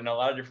that out in a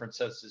lot of different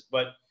senses.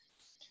 But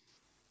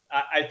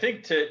I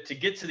think to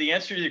get to the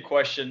answer to your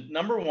question,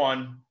 number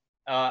one,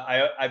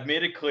 I've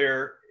made it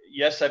clear,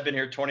 yes, I've been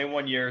here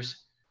 21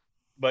 years,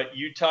 but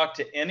you talk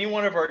to any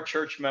one of our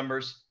church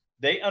members,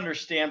 they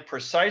understand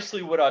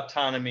precisely what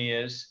autonomy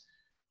is.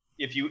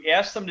 If you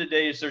ask them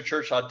today, is their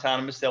church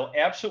autonomous? They'll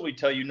absolutely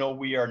tell you, no,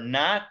 we are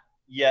not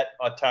yet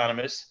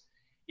autonomous.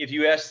 If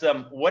you ask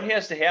them, what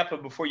has to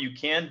happen before you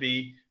can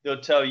be?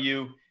 They'll tell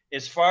you,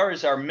 as far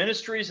as our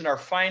ministries and our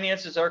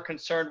finances are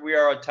concerned, we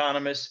are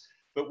autonomous,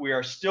 but we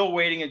are still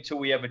waiting until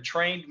we have a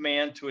trained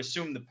man to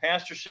assume the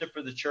pastorship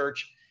of the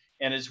church.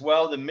 And as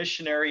well, the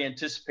missionary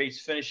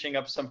anticipates finishing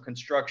up some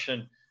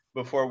construction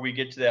before we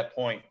get to that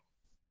point.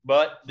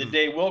 But the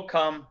day will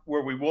come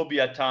where we will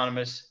be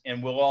autonomous,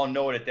 and we'll all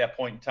know it at that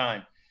point in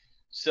time.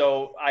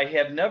 So I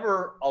have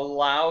never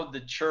allowed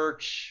the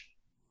church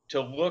to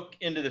look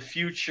into the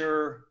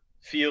future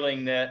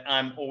feeling that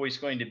I'm always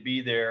going to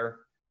be there.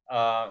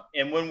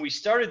 And when we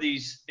started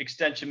these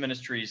extension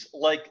ministries,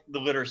 like the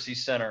Literacy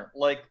Center,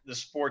 like the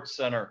Sports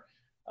Center,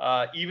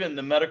 even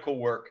the medical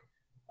work,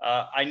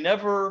 I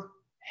never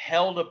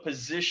held a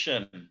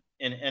position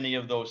in any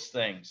of those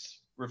things,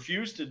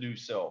 refused to do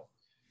so.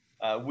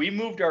 We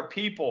moved our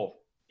people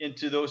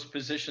into those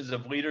positions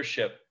of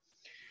leadership.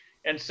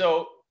 And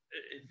so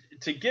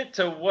to get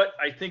to what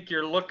I think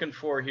you're looking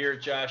for here,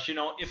 Josh,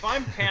 if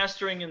I'm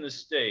pastoring in the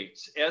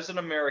States, as an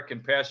American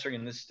pastoring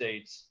in the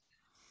States,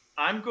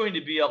 I'm going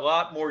to be a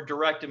lot more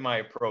direct in my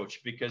approach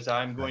because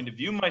I'm going to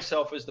view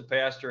myself as the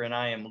pastor and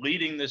I am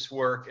leading this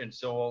work. And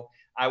so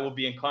I will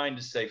be inclined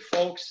to say,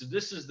 folks,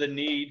 this is the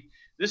need.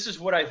 This is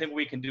what I think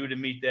we can do to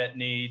meet that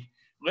need.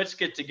 Let's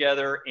get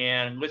together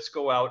and let's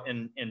go out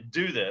and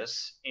do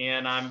this.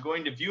 And I'm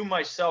going to view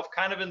myself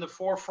kind of in the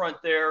forefront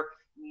there,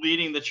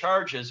 leading the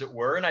charge, as it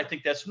were. And I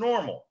think that's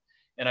normal.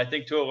 And I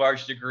think to a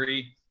large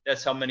degree,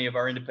 that's how many of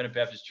our independent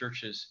Baptist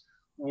churches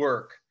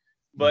work.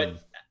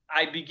 But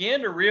I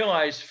began to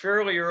realize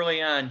fairly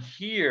early on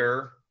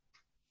here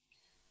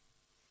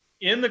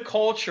in the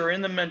culture,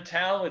 in the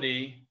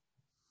mentality,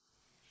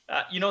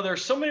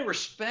 there's so many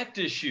respect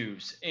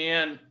issues.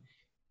 And,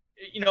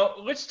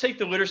 let's take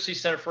the Literacy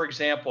Center, for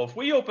example. If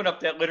we open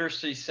up that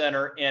Literacy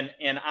Center and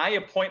I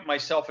appoint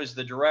myself as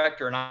the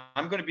director, and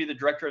I'm going to be the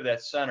director of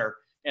that center.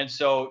 And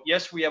so,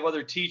 yes, we have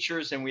other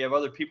teachers and we have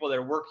other people that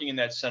are working in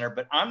that center,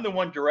 but I'm the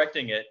one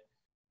directing it.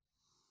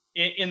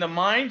 In the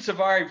minds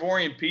of our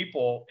Ivorian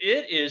people,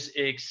 it is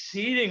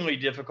exceedingly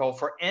difficult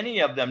for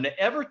any of them to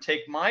ever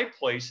take my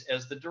place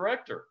as the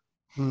director.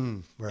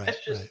 Right.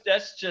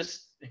 That's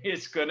just,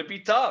 it's going to be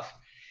tough.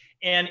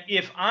 And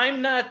if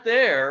I'm not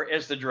there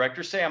as the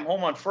director, say I'm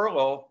home on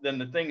furlough, then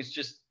the thing is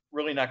just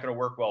really not going to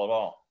work well at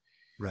all.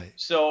 Right.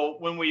 So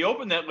when we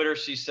opened that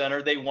Literacy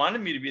Center, they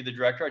wanted me to be the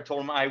director. I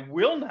told them I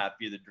will not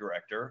be the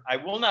director. I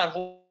will not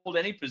hold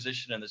any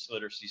position in this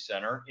Literacy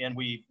Center. And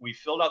we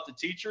filled out the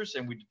teachers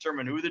and we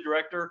determined who the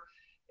director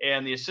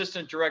and the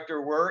assistant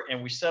director were.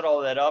 And we set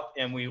all that up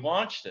and we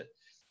launched it.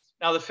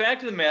 Now, the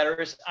fact of the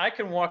matter is I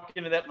can walk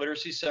into that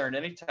Literacy Center at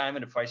any time.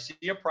 And if I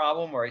see a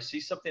problem or I see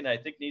something that I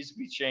think needs to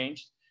be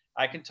changed,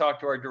 I can talk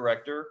to our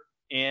director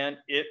and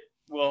it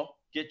will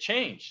get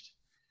changed.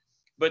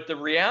 But the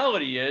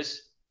reality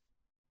is,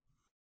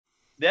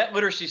 that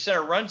Literacy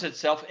Center runs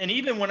itself. And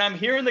even when I'm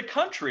here in the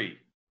country,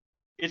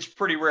 it's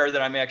pretty rare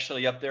that I'm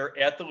actually up there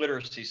at the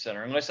Literacy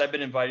Center, unless I've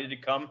been invited to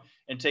come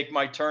and take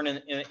my turn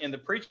in the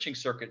preaching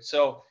circuit.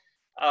 So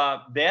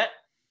that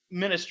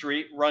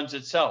ministry runs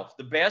itself.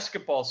 The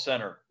basketball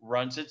center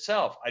runs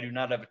itself. I do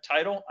not have a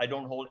title. I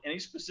don't hold any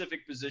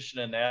specific position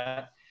in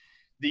that.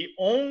 The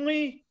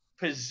only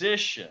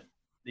position,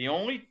 the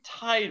only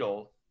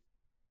title,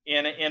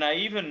 and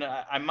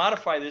I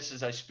modify this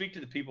as I speak to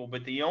the people,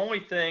 but the only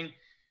thing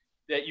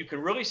that you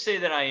can really say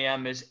that I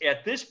am is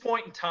at this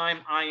point in time,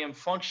 I am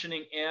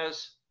functioning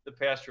as the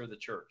pastor of the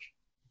church.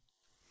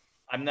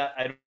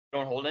 I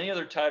don't hold any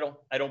other title.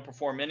 I don't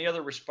perform any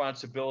other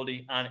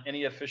responsibility on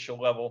any official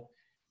level.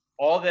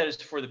 All that is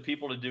for the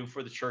people to do,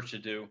 for the church to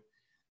do.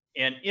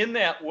 And in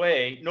that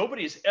way,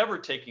 nobody's ever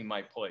taking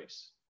my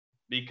place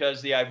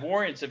because the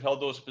Ivorians have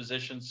held those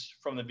positions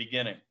from the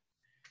beginning.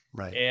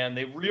 Right. And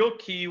the real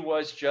key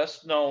was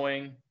just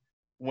knowing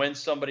when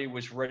somebody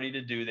was ready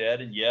to do that.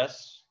 And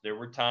yes, there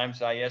were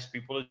times I asked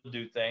people to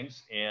do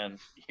things, and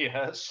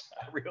yes,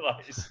 I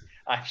realized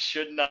I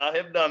should not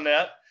have done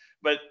that.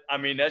 But I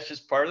mean, that's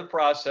just part of the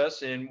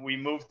process, and we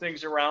moved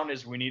things around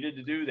as we needed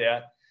to do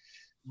that.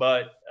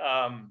 But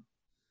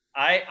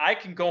I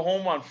can go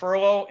home on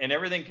furlough, and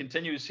everything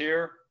continues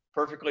here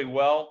perfectly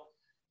well.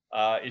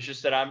 It's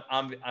just that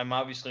I'm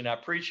obviously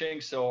not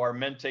preaching, so our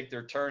men take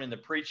their turn in the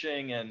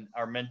preaching, and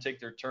our men take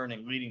their turn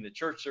in leading the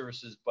church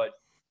services. But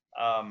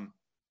I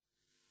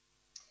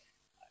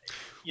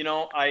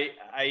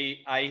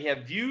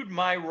have viewed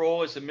my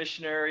role as a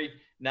missionary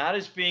not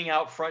as being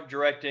out front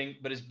directing,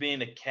 but as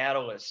being a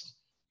catalyst.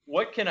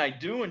 What can I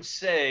do and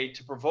say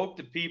to provoke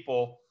the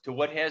people to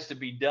what has to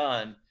be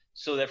done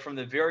so that from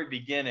the very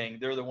beginning,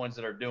 they're the ones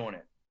that are doing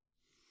it?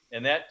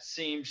 And that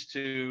seems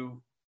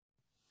to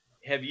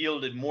have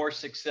yielded more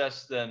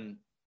success than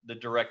the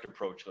direct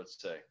approach, let's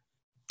say.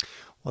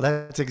 Well,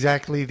 that's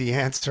exactly the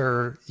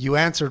answer. You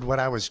answered what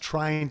I was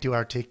trying to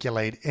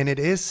articulate. And it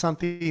is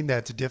something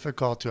that's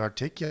difficult to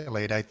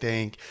articulate, I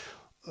think,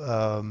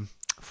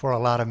 for a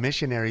lot of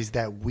missionaries,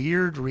 that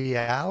weird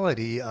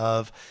reality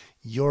of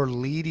you're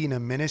leading a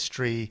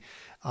ministry,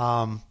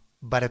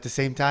 but at the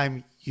same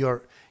time,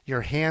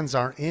 your hands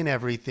aren't in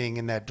everything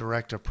in that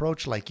direct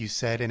approach, like you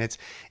said. And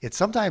it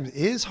sometimes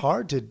is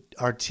hard to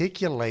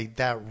articulate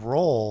that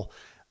role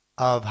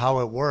of how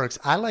it works.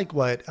 I like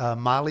what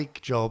Malik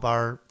Job,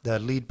 the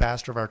lead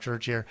pastor of our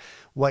church here,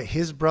 what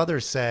his brother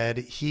said.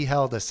 He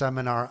held a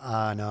seminar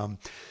on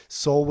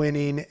soul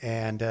winning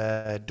and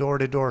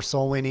door-to-door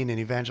soul winning and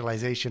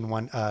evangelization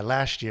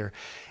last year.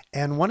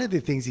 And one of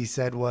the things he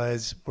said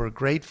was, we're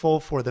grateful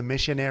for the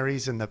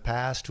missionaries in the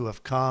past who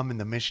have come and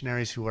the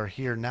missionaries who are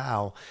here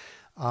now.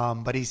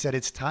 But he said,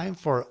 it's time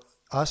for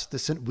us,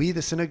 we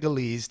the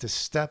Senegalese, to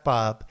step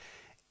up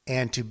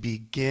and to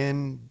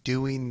begin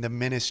doing the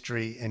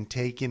ministry and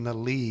taking the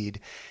lead.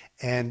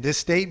 And this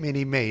statement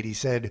he made, he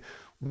said,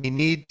 we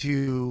need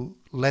to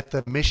let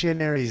the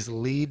missionaries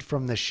lead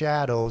from the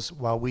shadows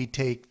while we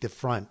take the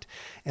front.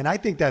 And I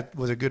think that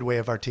was a good way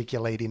of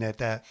articulating it,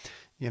 that,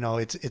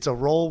 it's a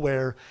role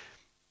where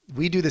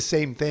we do the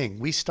same thing.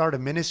 We start a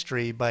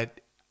ministry,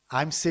 but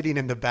I'm sitting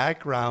in the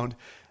background,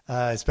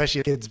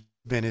 especially kids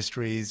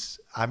ministries.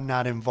 I'm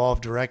not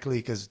involved directly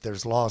because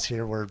there's laws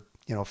here where,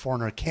 a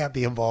foreigner can't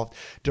be involved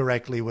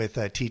directly with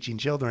teaching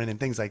children and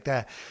things like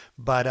that.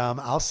 But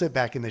I'll sit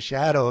back in the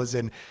shadows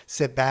and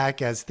sit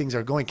back as things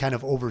are going, kind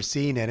of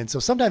overseeing it. And so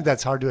sometimes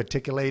that's hard to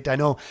articulate. I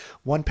know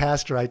one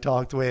pastor I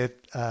talked with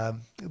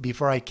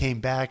before I came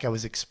back, I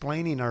was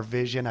explaining our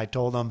vision. I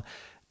told him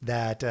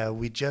that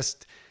we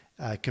just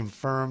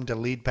confirmed a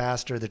lead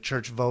pastor. The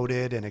church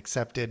voted and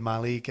accepted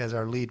Malik as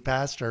our lead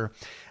pastor.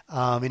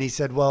 And he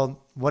said,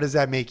 well, what does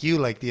that make you,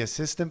 like the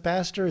assistant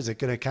pastor? Is it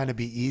going to kind of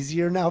be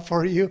easier now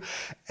for you?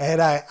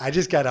 And I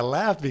just got to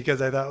laugh because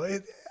I thought,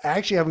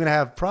 actually, I'm going to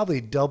have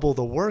probably double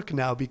the work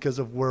now because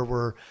of where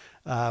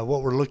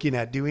what we're looking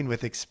at doing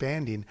with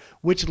expanding,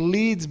 which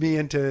leads me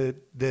into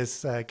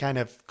this kind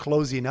of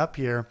closing up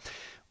here,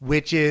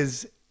 which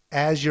is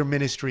as your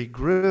ministry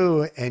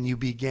grew and you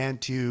began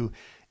to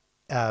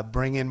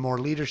bring in more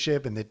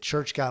leadership and the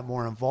church got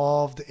more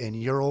involved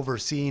and you're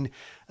overseeing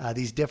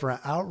these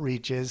different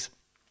outreaches.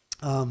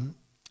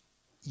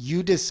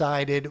 You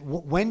decided,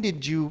 when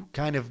did you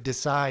kind of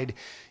decide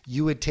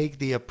you would take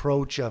the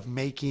approach of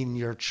making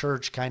your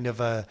church kind of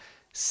a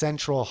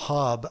central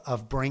hub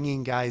of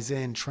bringing guys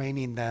in,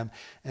 training them,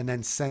 and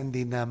then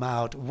sending them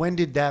out? When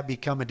did that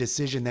become a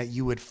decision that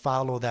you would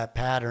follow that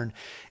pattern?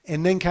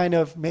 And then kind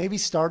of maybe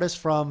start us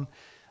from,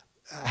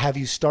 have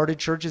you started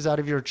churches out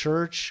of your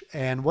church?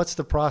 And what's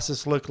the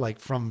process look like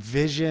from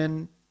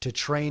vision to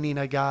training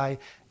a guy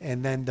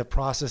and then the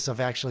process of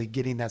actually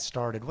getting that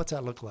started? What's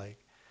that look like?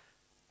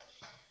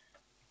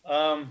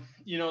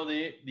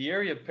 The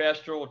area of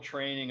pastoral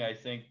training, I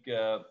think,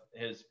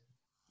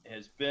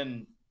 has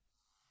been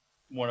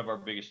one of our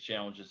biggest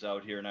challenges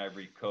out here in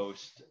Ivory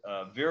Coast.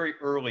 Very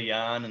early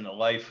on in the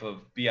life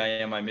of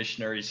BIMI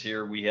missionaries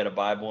here, we had a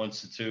Bible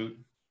Institute.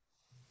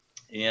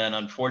 And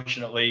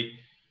unfortunately,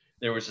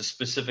 there was a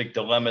specific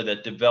dilemma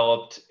that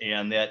developed,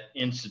 and that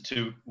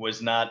institute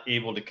was not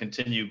able to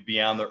continue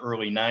beyond the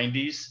early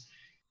 90s.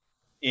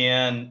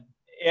 And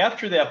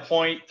after that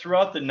point,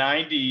 throughout the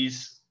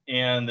 90s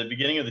and the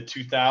beginning of the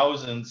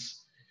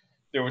 2000s,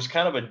 there was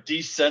kind of a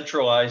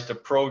decentralized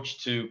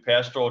approach to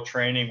pastoral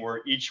training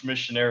where each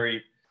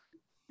missionary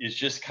is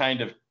just kind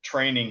of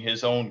training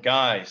his own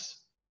guys,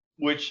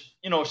 which,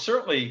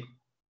 certainly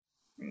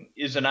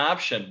is an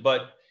option,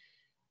 but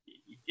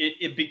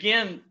it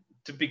began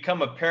to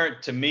become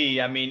apparent to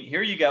me. I mean,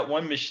 here you got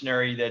one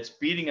missionary that's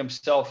beating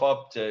himself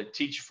up to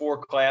teach 4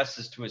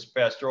 classes to his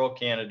pastoral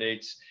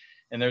candidates.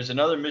 And there's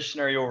another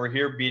missionary over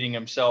here beating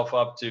himself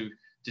up to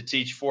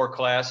teach 4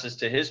 classes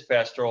to his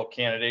pastoral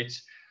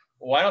candidates.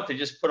 Why don't they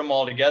just put them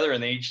all together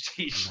and they each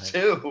teach Right.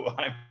 2?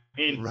 I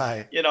mean,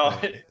 Right.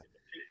 Right.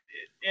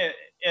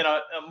 And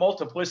a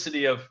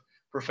multiplicity of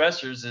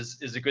professors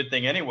is a good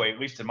thing anyway, at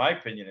least in my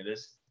opinion it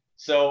is.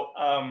 So,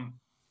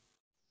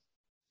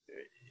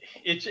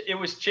 it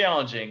was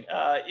challenging.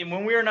 And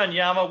when we were in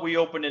Anyama, we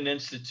opened an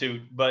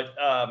institute. But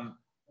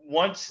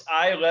once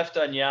I left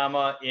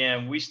Anyama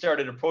and we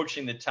started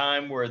approaching the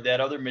time where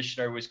that other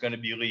missionary was going to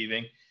be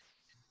leaving,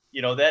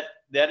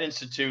 that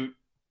institute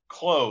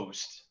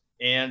closed.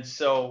 And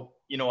so,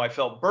 I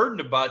felt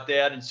burdened about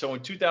that. And so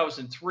in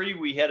 2003,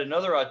 we had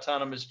another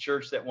autonomous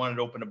church that wanted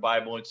to open a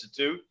Bible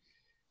Institute.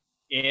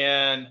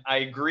 And I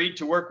agreed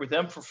to work with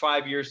them for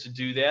 5 years to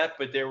do that,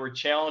 but there were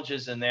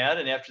challenges in that.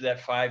 And after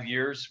that 5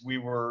 years, we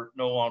were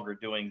no longer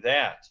doing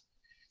that.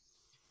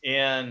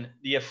 And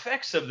the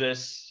effects of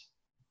this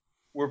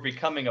were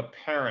becoming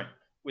apparent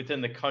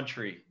within the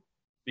country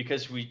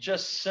because we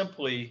just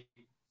simply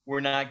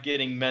were not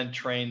getting men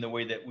trained the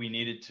way that we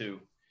needed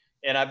to.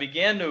 And I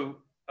began to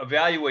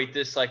evaluate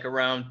this like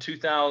around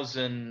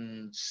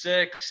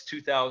 2006,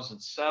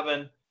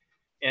 2007,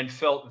 and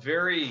felt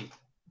very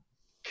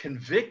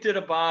convicted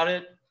about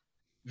it,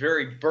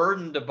 very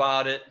burdened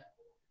about it.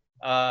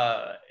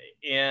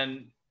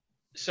 And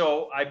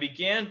so I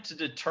began to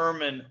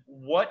determine,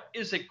 what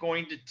is it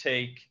going to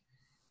take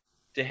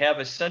to have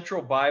a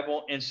Central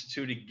Bible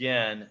Institute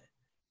again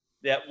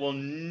that will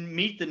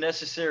meet the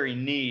necessary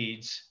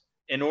needs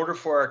in order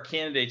for our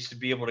candidates to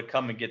be able to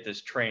come and get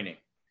this training.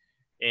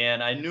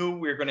 And I knew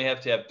we were going to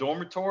have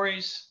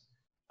dormitories.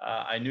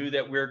 I knew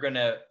that we were going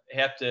to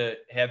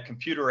have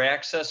computer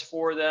access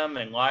for them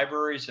and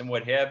libraries and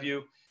what have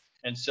you.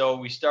 And so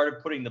we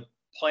started putting the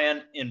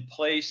plan in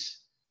place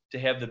to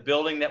have the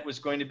building that was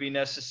going to be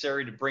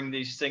necessary to bring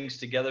these things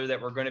together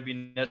that were going to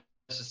be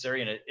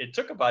necessary. And it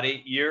took about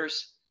 8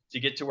 years to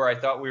get to where I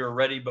thought we were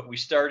ready. But we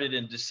started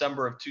in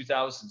December of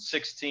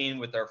 2016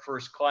 with our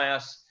first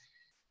class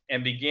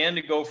and began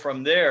to go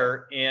from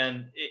there.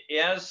 And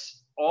as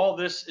all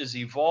this is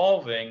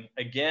evolving,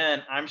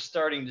 again, I'm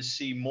starting to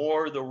see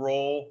more the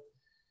role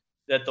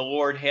that the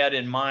Lord had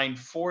in mind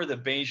for the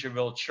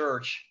Bingerville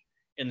church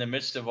in the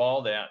midst of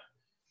all that.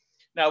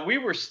 Now, we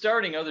were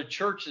starting other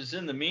churches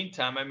in the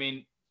meantime. I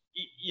mean,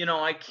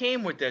 I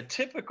came with that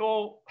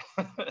typical,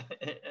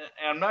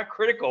 I'm not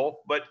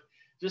critical, but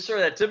just sort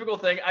of that typical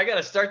thing. I got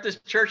to start this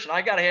church and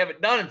I got to have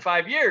it done in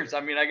 5 years. I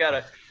mean, I got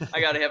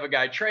to have a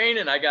guy trained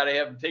and I got to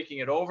have him taking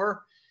it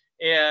over.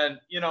 And,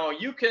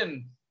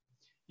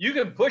 you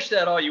can push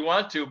that all you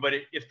want to, but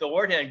if the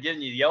Lord hadn't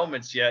given you the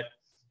elements yet,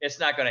 it's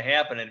not going to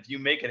happen. And if you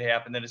make it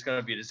happen, then it's going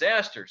to be a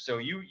disaster. So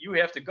you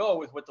have to go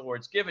with what the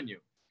Lord's given you.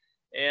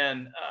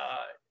 And,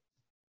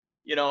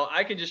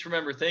 I can just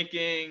remember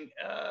thinking,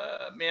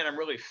 man, I'm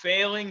really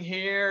failing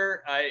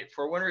here.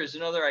 For one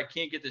reason or another, I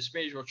can't get this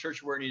Bingerville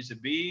church where it needs to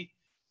be.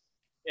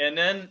 And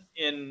then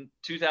in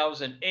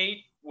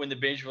 2008, when the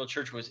Bingerville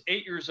church was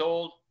 8 years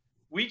old,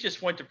 we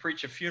just went to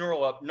preach a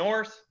funeral up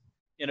north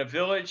in a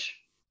village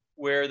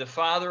where the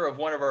father of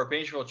one of our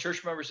Bingerville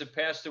church members had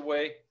passed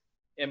away.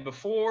 And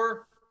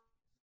before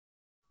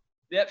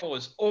that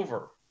was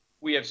over,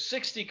 we have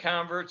 60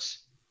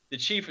 converts. The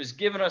chief has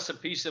given us a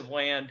piece of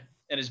land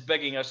and is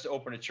begging us to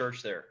open a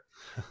church there.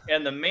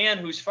 And the man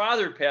whose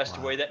father had passed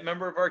away, that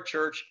member of our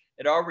church,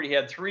 had already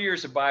had 3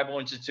 years of Bible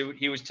Institute.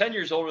 He was 10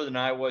 years older than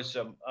I was,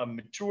 a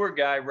mature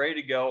guy,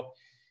 ready to go.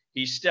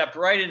 He stepped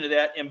right into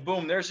that, and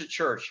boom, there's a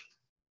church.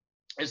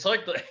 It's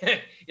like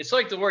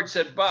the Lord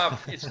said, Bob,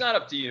 it's not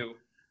up to you.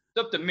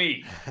 It's up to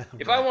me.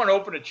 If I want to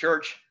open a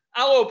church,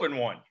 I'll open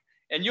one.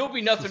 And you'll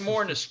be nothing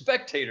more than a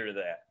spectator to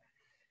that.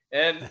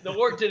 And the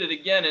Lord did it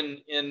again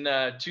in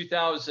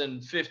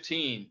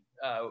 2015.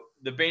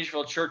 The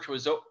Bingerville church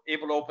was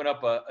able to open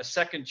up a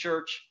second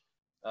church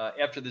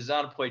after the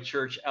Zanapledougou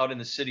church out in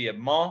the city of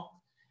Mach.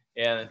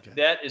 And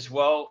that as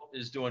well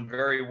is doing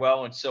very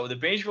well. And so the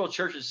Bingerville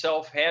church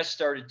itself has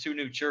started 2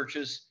 new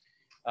churches.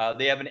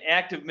 They have an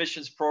active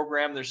missions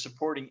program. They're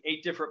supporting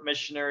 8 different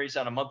missionaries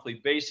on a monthly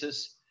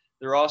basis.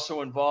 They're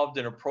also involved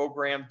in a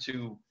program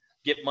to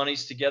get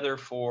monies together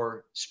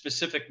for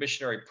specific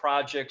missionary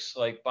projects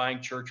like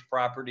buying church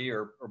property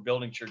or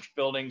building church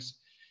buildings.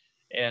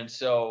 And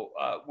so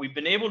we've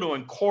been able to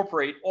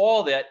incorporate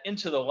all that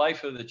into the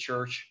life of the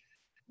church.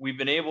 We've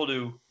been able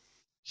to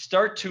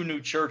start 2 new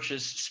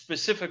churches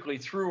specifically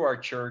through our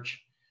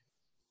church.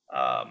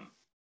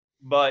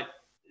 But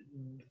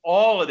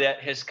all of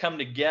that has come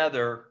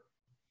together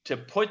to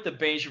put the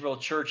Bingerville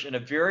church in a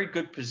very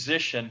good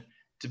position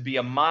to be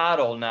a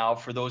model now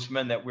for those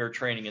men that we're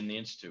training in the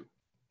Institute.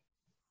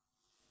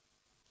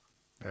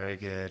 Very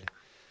good.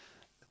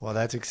 Well,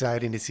 that's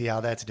exciting to see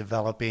how that's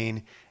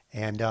developing.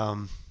 And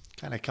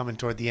kind of coming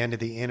toward the end of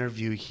the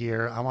interview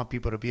here, I want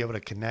people to be able to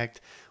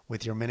connect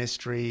with your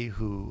ministry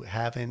who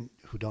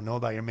don't know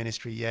about your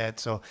ministry yet.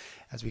 So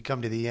as we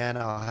come to the end,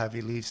 I'll have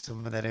you leave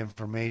some of that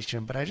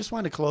information. But I just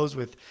want to close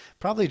with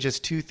probably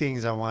just 2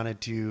 things I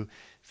wanted to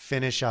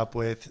finish up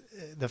with.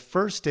 The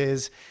first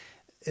is,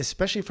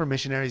 especially for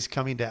missionaries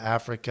coming to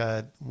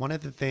Africa, one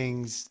of the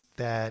things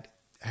that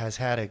has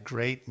had a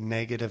great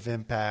negative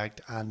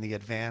impact on the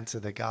advance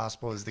of the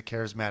gospel is the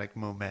charismatic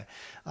movement.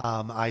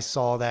 I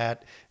saw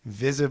that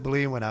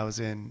visibly when I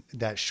was in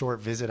that short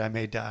visit I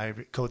made to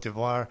Cote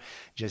d'Ivoire,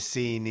 just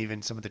seeing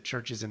even some of the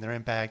churches and their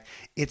impact.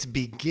 It's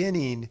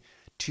beginning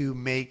to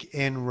make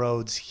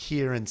inroads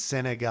here in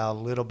Senegal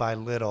little by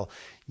little.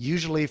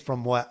 Usually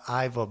from what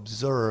I've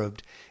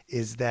observed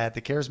is that the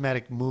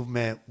charismatic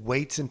movement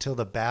waits until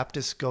the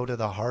Baptists go to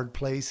the hard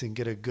place and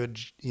get a good,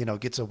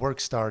 gets a work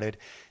started.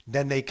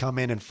 Then they come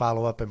in and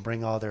follow up and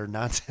bring all their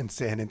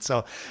nonsense in. And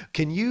so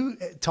can you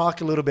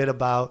talk a little bit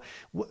about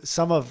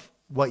some of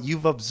what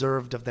you've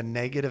observed of the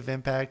negative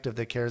impact of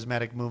the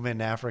charismatic movement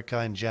in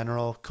Africa in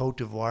general, Cote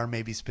d'Ivoire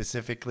maybe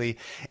specifically?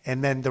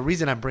 And then the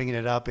reason I'm bringing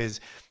it up is,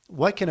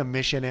 what can a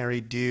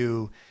missionary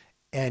do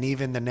and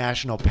even the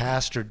national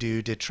pastor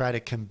do to try to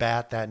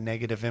combat that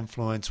negative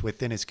influence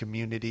within his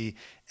community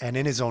and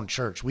in his own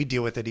church? We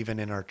deal with it even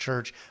in our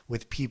church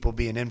with people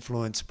being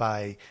influenced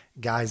by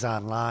guys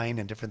online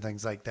and different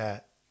things like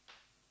that.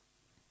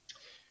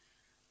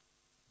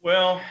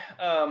 Well,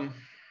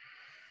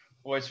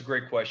 it's a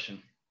great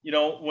question.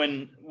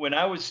 When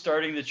I was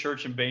starting the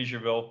church in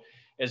Bingerville,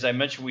 as I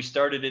mentioned, we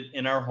started it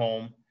in our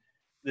home.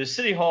 The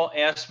city hall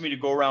asked me to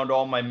go around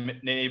all my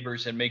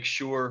neighbors and make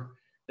sure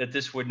that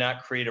this would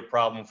not create a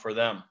problem for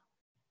them.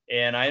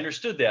 And I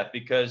understood that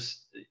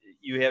because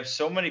you have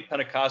so many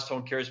Pentecostal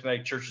and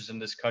charismatic churches in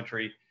this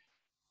country,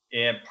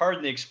 and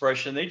pardon the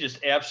expression, they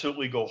just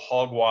absolutely go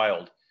hog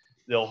wild.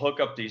 They'll hook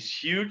up these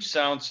huge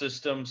sound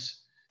systems.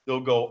 They'll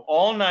go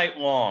all night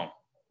long,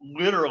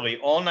 literally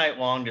all night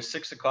long to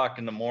 6 o'clock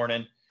in the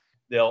morning.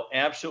 They'll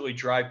absolutely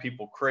drive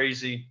people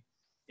crazy.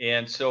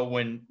 And so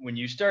when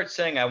you start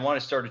saying, I want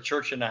to start a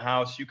church in the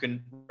house, you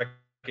can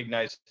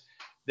recognize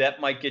that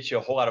might get you a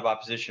whole lot of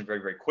opposition very,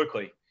 very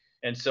quickly.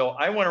 And so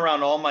I went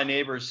around all my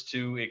neighbors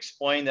to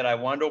explain that I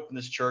wanted to open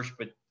this church,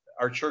 but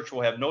our church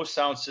will have no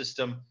sound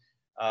system.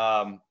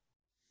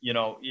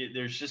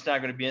 There's just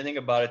not going to be anything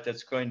about it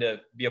that's going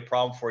to be a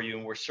problem for you.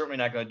 And we're certainly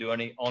not going to do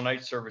any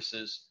all-night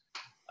services.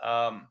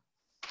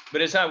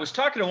 But as I was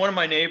talking to one of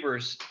my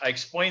neighbors, I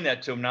explained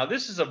that to him. Now,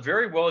 this is a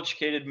very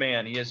well-educated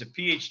man. He has a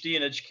PhD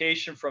in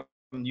education from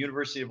the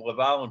University of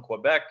Laval in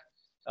Quebec.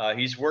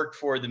 He's worked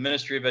for the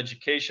Ministry of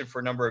Education for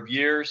a number of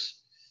years.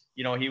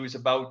 He was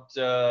about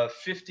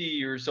 50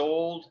 years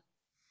old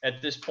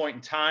at this point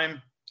in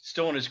time,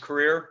 still in his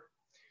career.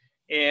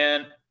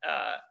 And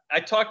I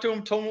talked to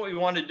him, told him what we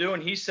wanted to do,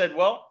 and he said,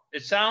 well,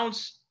 it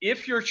sounds,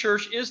 if your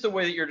church is the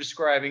way that you're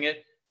describing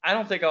it, I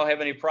don't think I'll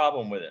have any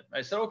problem with it.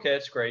 I said, okay,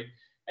 that's great.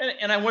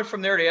 And I went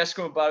from there to ask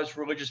him about his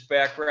religious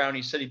background.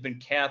 He said he'd been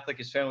Catholic.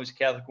 His family was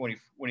Catholic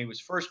when he was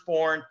first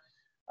born,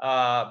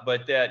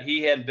 but that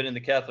he hadn't been in the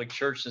Catholic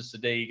Church since the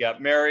day he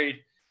got married.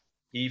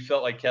 He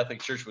felt like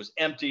Catholic Church was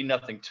empty,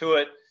 nothing to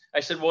it. I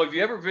said, well, have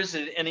you ever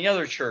visited any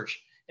other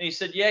church? And he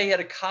said, yeah, he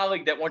had a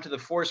colleague that went to the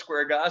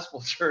Foursquare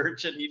Gospel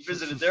Church, and he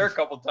visited there a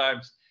couple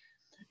times.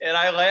 And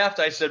I laughed.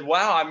 I said,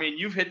 wow, I mean,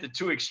 you've hit the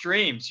two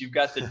extremes. You've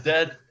got the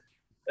dead,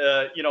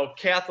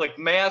 Catholic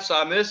mass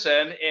on this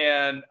end,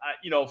 and,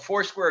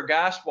 Foursquare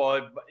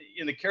Gospel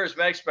in the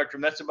charismatic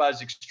spectrum, that's about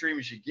as extreme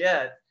as you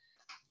get.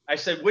 I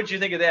said, what'd you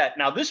think of that?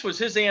 Now, this was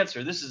his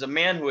answer. This is a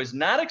man who has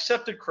not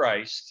accepted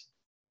Christ,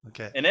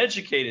 an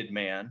educated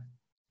man.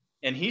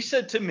 And he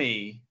said to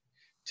me,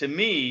 the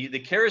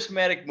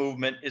charismatic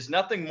movement is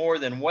nothing more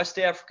than West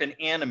African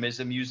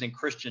animism using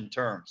Christian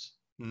terms.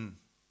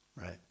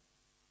 Right.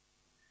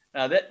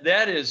 Now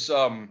that is,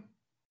 on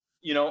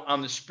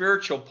the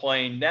spiritual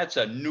plane, that's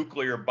a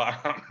nuclear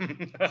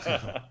bomb.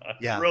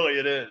 Yeah. Really,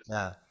 it is.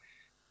 Yeah.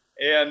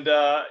 And,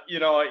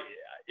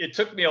 it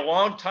took me a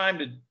long time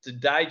to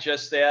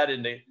digest that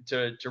and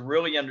to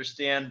really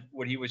understand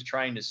what he was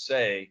trying to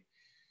say.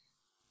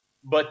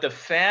 But the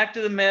fact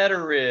of the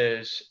matter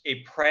is, a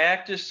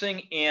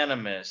practicing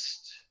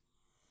animist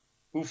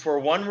who for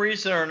one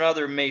reason or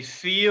another may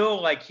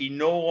feel like he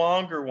no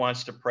longer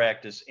wants to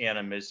practice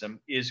animism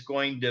is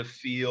going to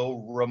feel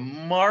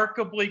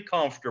remarkably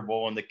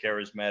comfortable in the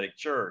charismatic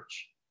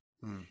church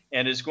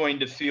and is going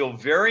to feel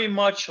very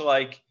much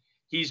like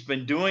he's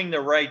been doing the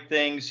right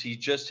things. He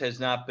just has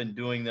not been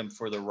doing them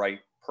for the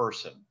right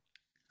person.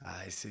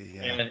 I see.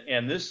 Yeah.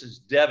 And this is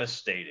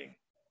devastating.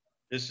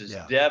 This is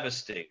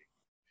devastating.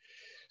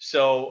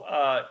 So,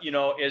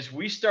 as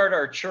we start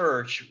our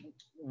church,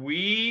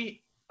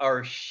 we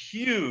are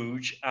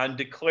huge on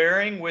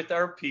declaring with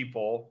our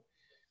people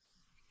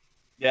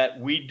that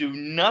we do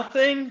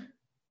nothing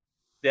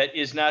that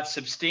is not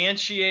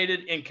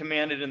substantiated and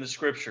commanded in the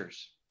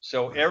scriptures.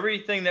 So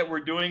everything that we're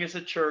doing as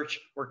a church,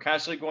 we're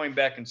constantly going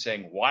back and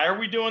saying, why are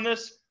we doing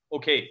this?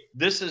 Okay,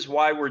 this is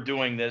why we're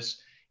doing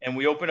this. And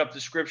we open up the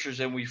scriptures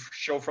and we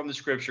show from the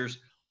scriptures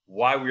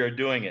why we are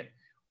doing it.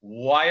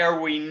 Why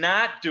are we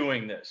not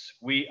doing this?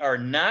 We are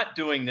not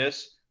doing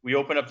this. We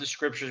open up the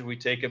scriptures, we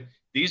take them.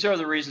 These are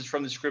the reasons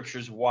from the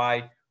scriptures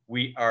why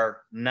we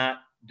are not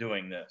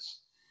doing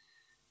this.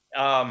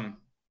 The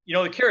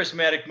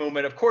charismatic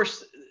movement, of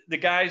course, the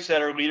guys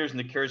that are leaders in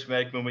the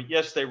charismatic movement,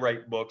 yes, they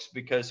write books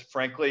because,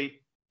 frankly,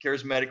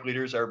 charismatic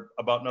leaders are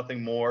about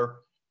nothing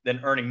more than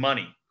earning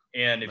money.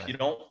 And if you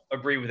don't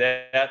agree with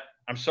that,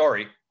 I'm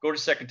sorry, go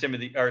to 2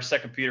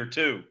 Peter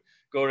 2.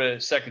 Go to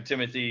 2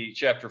 Timothy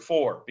chapter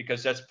 4,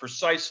 because that's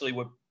precisely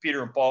what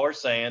Peter and Paul are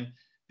saying.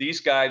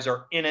 These guys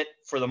are in it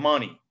for the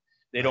money.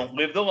 They don't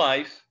live the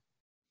life.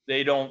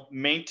 They don't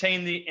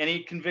maintain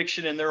any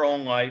conviction in their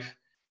own life.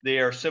 They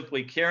are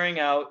simply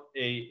carrying out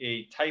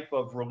a type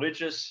of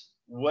religious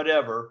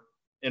whatever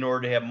in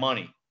order to have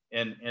money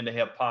and to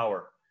have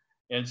power.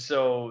 And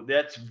so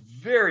that's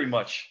very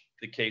much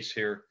the case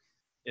here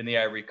in the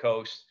Ivory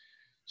Coast.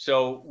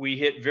 So we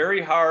hit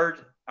very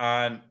hard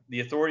on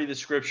the authority of the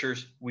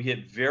scriptures. We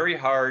hit very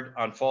hard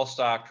on false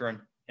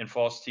doctrine and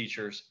false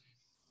teachers.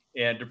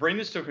 And to bring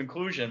this to a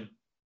conclusion,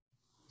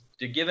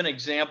 to give an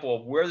example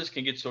of where this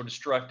can get so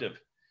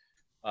destructive,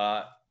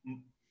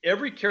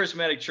 every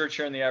charismatic church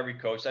here in the Ivory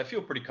Coast, I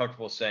feel pretty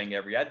comfortable saying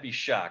I'd be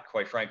shocked,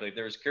 quite frankly, if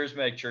there was a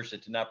charismatic church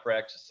that did not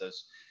practice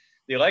this.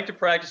 They like to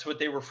practice what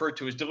they refer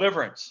to as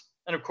deliverance.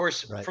 And of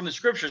course, from the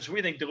scriptures,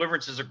 we think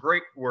deliverance is a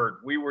great word.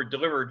 We were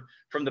delivered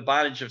from the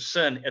bondage of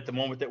sin at the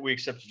moment that we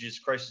accepted Jesus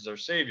Christ as our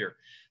Savior.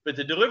 But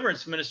the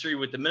deliverance ministry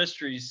with the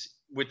ministries,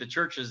 with the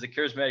churches, the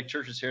charismatic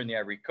churches here in the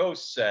Ivory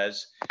Coast,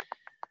 says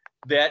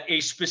that a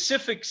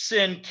specific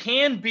sin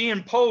can be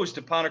imposed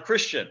upon a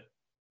Christian,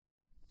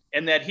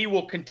 and that he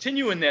will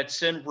continue in that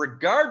sin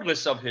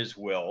regardless of his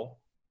will,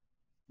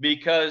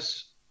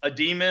 because a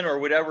demon or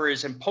whatever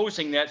is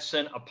imposing that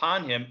sin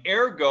upon him.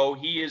 Ergo,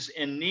 he is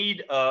in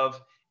need of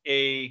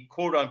a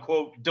quote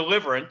unquote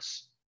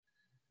deliverance,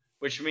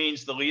 which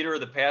means the leader or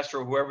the pastor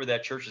or whoever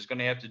that church is going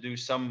to have to do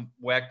some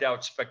whacked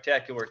out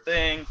spectacular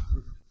thing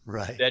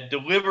that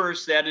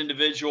delivers that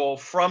individual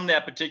from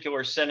that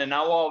particular sin. And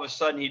now all of a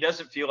sudden he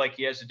doesn't feel like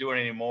he has to do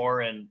it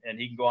anymore, and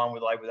he can go on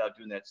with life without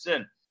doing that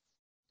sin.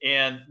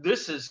 And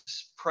this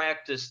is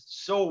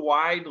practiced so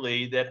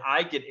widely that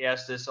I get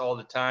asked this all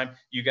the time.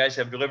 You guys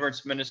have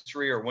deliverance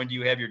ministry, or when do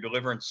you have your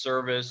deliverance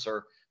service,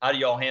 or how do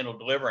y'all handle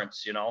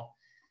deliverance,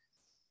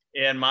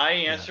 And my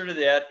answer to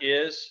that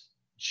is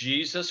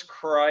Jesus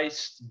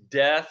Christ's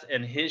death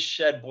and his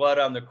shed blood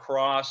on the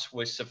cross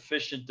was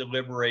sufficient to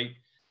liberate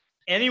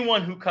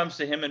anyone who comes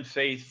to him in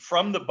faith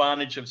from the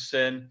bondage of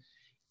sin.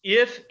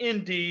 If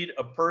indeed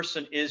a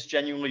person is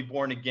genuinely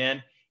born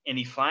again and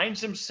he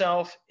finds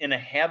himself in a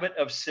habit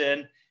of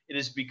sin, it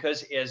is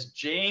because, as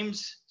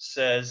James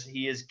says,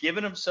 he has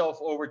given himself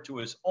over to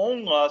his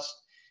own lust.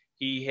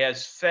 He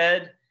has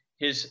fed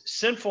his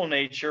sinful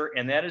nature,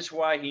 and that is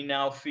why he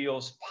now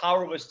feels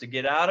powerless to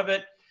get out of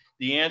it.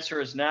 The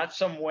answer is not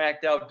some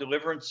whacked out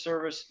deliverance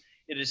service.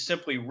 It is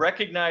simply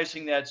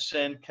recognizing that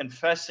sin,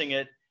 confessing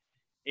it,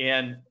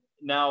 and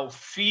now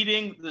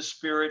feeding the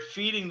Spirit,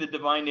 feeding the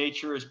divine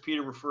nature, as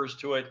Peter refers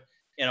to it,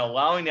 and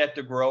allowing that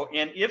to grow.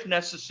 And if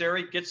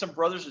necessary, get some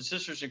brothers and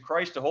sisters in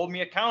Christ to hold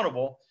me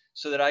accountable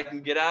so that I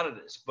can get out of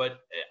this. But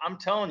I'm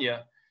telling you,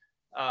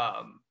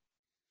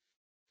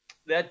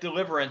 that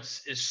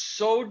deliverance is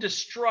so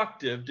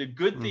destructive to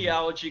good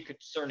theology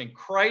concerning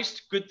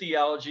Christ, good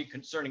theology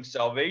concerning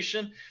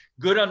salvation,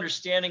 good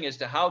understanding as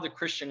to how the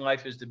Christian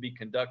life is to be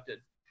conducted.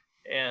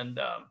 And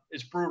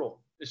it's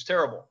brutal. It's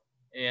terrible.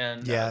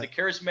 And the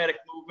charismatic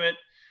movement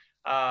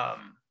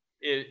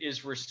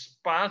is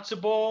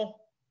responsible.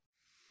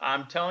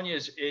 I'm telling you,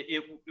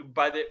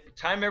 by the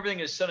time everything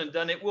is said and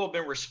done, it will have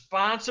been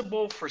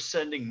responsible for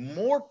sending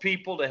more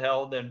people to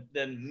hell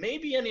than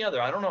maybe any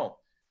other. I don't know.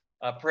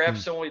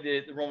 Perhaps only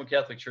the Roman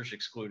Catholic Church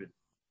excluded.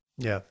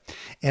 Yeah.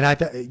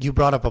 And you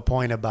brought up a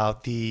point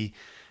about the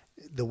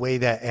way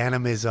that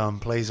animism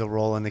plays a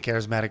role in the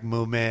charismatic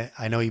movement.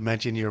 I know you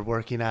mentioned you're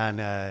working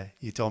on,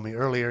 you told me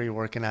earlier, you're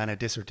working on a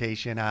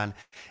dissertation on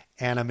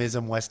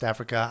animism, West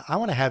Africa. I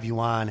want to have you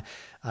on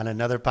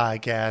another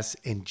podcast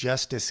and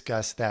just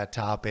discuss that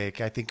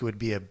topic. I think it would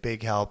be a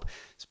big help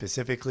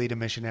specifically to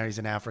missionaries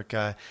in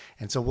Africa.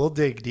 And so we'll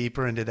dig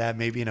deeper into that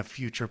maybe in a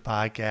future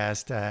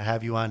podcast,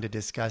 have you on to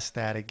discuss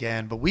that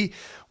again. But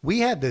we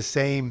had the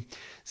same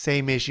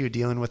issue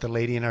dealing with a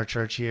lady in our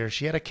church here.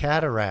 She had a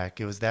cataract.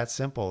 It was that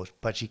simple,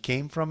 but she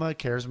came from a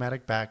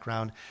charismatic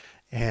background,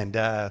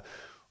 and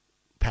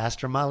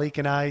Pastor Malik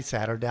and I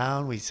sat her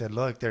down. We said,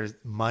 look,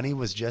 money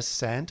was just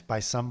sent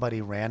by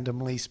somebody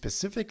randomly,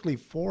 specifically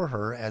for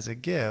her as a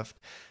gift.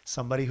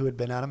 Somebody who had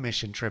been on a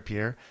mission trip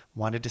here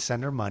wanted to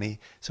send her money.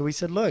 So we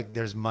said, look,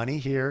 there's money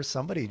here.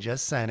 Somebody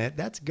just sent it.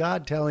 That's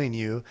God telling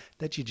you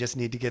that you just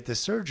need to get this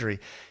surgery.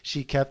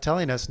 She kept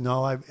telling us,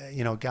 no,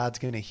 God's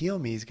going to heal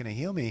me. He's going to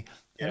heal me.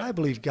 Yeah. And I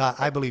believe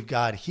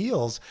God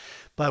heals.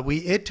 But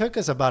it took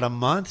us about a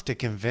month to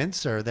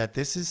convince her that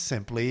this is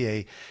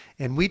simply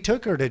and we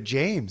took her to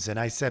James, and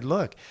I said,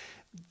 look,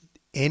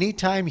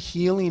 anytime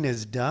healing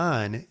is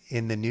done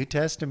in the New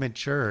Testament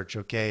church,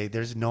 okay,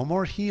 there's no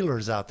more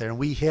healers out there. And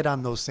we hit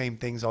on those same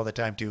things all the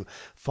time too,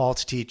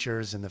 false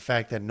teachers and the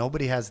fact that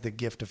nobody has the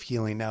gift of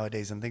healing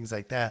nowadays and things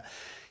like that.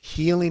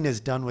 Healing is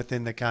done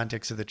within the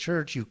context of the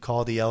church. You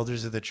call the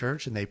elders of the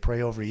church and they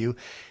pray over you.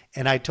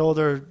 And I told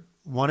her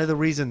one of the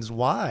reasons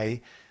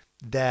why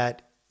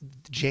that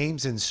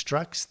James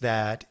instructs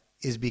that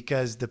is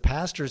because the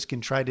pastors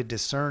can try to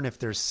discern if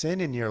there's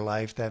sin in your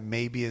life that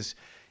maybe is,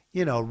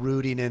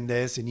 rooting in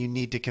this, and you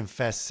need to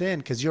confess sin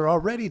because you're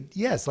already,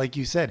 yes, like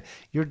you said,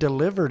 you're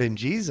delivered in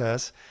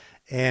Jesus,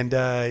 and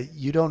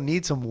you don't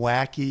need some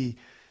wacky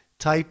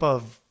type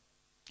of,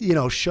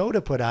 show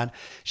to put on.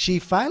 She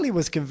finally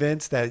was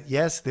convinced that,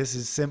 yes, this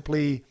is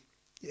simply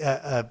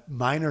a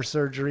minor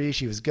surgery.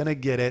 She was going to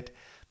get it.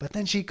 But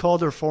then she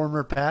called her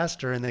former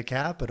pastor in the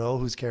Capitol,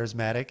 who's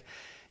charismatic.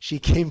 She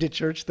came to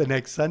church the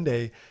next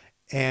Sunday,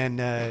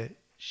 and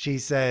she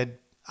said,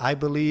 I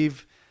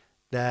believe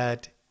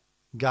that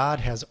God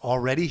has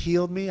already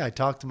healed me. I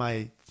talked to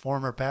my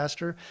former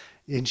pastor,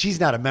 and she's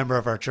not a member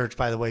of our church,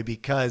 by the way,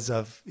 because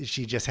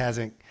she just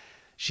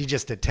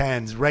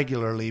attends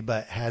regularly,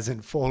 but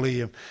hasn't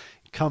fully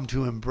come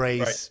to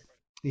embrace,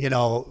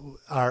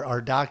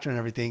 our doctrine and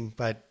everything.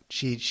 But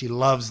she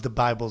loves the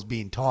Bible's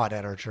being taught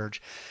at our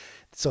church.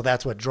 So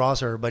that's what draws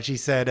her. But she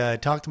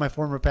said, talk to my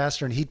former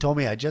pastor, and he told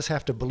me I just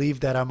have to believe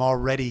that I'm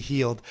already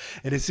healed.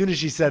 And as soon as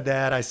she said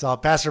that, I saw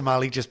Pastor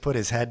Malik just put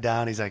his head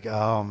down. He's like,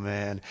 oh,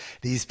 man,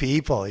 these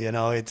people,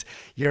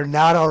 you're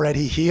not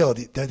already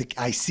healed.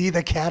 I see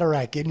the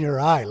cataract in your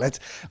eye.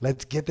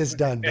 Let's get this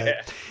done.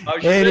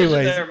 But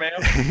anyways, there, man.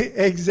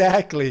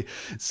 Exactly.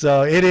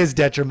 So it is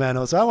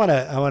detrimental. So I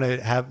want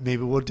to have,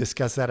 maybe we'll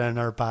discuss that on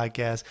our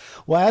podcast.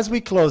 Well, as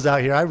we close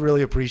out here, I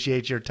really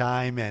appreciate your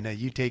time and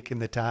you taking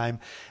the time.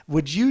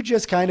 Would you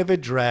just kind of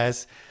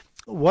address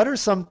what are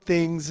some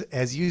things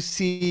as you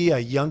see a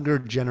younger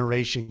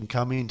generation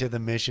coming to the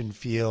mission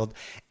field,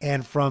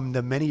 and from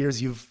the many years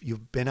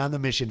you've been on the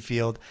mission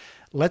field,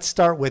 let's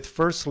start with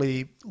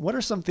firstly, what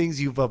are some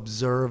things you've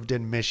observed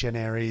in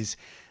missionaries,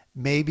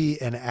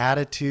 maybe an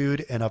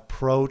attitude, an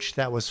approach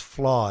that was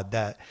flawed,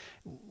 that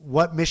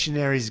what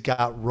missionaries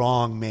got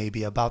wrong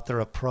maybe about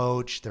their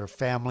approach, their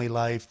family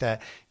life,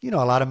 that, a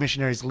lot of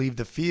missionaries leave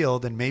the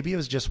field and maybe it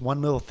was just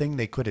one little thing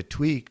they could have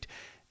tweaked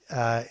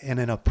in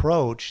an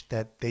approach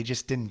that they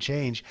just didn't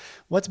change.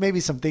 What's maybe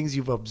some things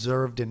you've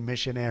observed in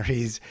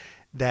missionaries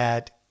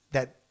that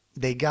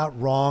they got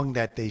wrong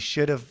that they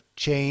should have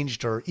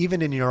changed, or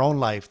even in your own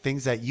life,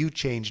 things that you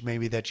changed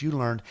maybe that you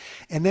learned?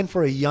 And then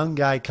for a young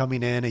guy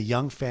coming in, a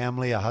young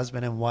family, a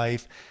husband and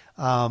wife,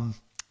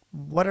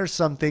 what are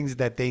some things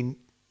that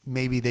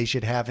they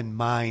should have in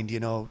mind,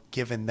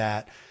 given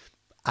that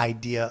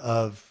idea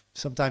of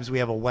sometimes we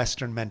have a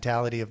Western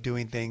mentality of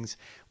doing things.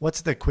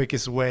 What's the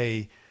quickest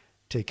way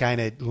to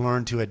kind of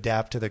learn to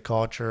adapt to the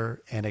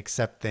culture and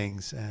accept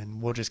things.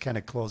 And we'll just kind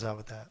of close out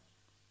with that.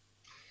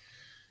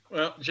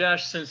 Well,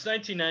 Josh, since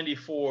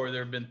 1994,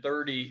 there have been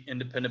 30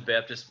 independent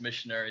Baptist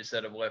missionaries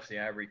that have left the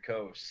Ivory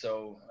Coast.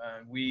 So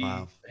we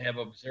Wow. have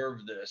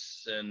observed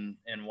this and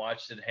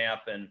watched it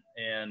happen.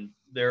 And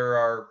there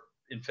are,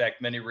 in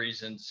fact, many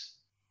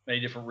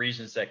different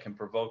reasons that can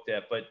provoke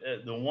that. But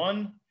the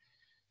one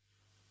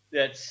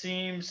that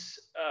seems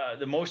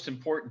the most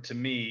important to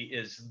me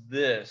is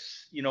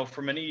this. You know,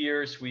 for many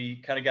years, we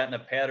kind of got in a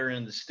pattern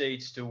in the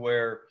States to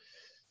where,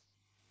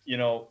 you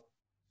know,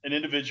 an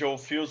individual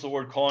feels the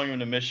Lord calling him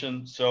to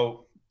mission.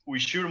 So we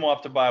shoot them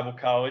off to Bible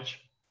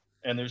college,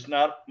 and there's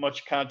not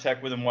much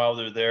contact with them while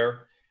they're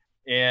there.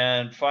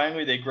 And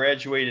finally, they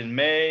graduate in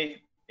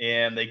May,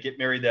 and they get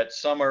married that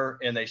summer,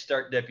 and they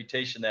start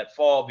deputation that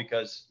fall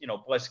because, you know,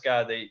 bless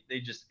God, they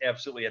just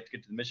absolutely have to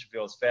get to the mission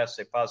field as fast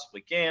as they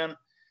possibly can.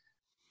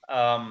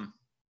 And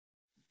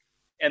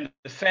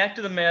the fact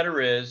of the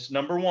matter is,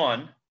 number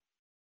one,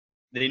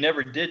 they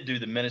never did do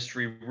the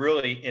ministry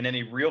really in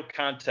any real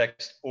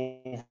context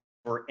over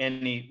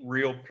any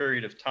real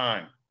period of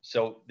time.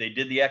 So they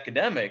did the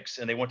academics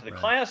and they went to the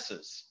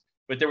classes,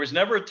 but there was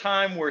never a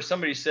time where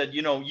somebody said,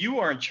 you know, you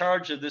are in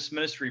charge of this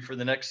ministry for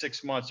the next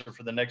 6 months or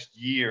for the next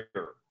year.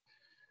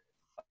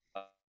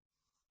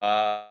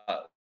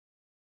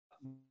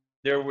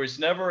 There was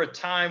never a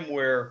time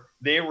where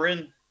they were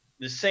in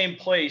the same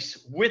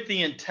place with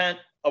the intent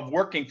of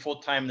working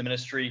full-time in the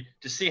ministry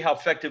to see how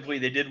effectively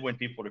they did win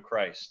people to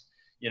Christ.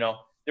 You know,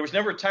 there was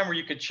never a time where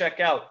you could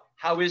check out,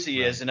 how is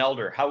he as an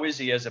elder? How is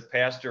he as a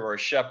pastor or a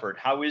shepherd?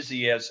 How is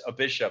he as a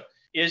bishop?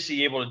 Is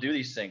he able to do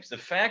these things? The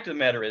fact of the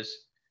matter is,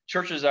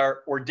 churches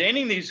are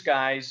ordaining these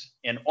guys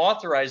and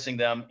authorizing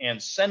them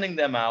and sending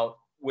them out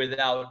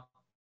without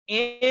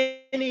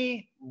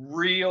any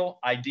real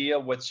idea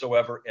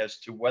whatsoever as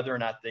to whether or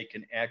not they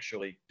can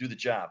actually do the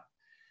job.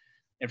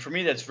 And for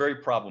me, that's very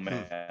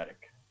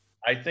problematic.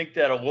 I think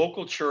that a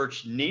local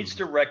church needs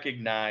to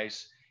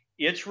recognize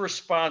its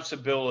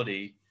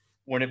responsibility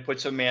when it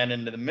puts a man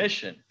into the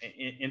mission,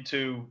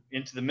 into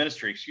the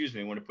ministry,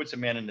 when it puts a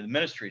man into the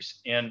ministries.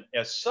 And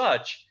as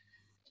such,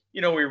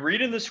 you know, we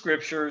read in the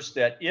scriptures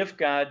that if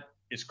God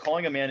is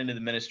calling a man into the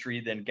ministry,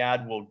 then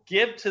God will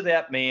give to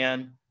that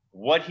man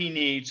what he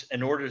needs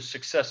in order to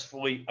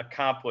successfully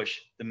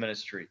accomplish the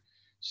ministry.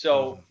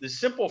 So the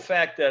simple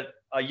fact that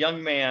a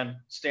young man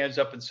stands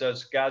up and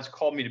says, God's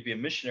called me to be a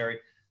missionary,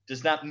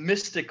 does not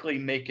mystically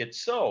make it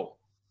so.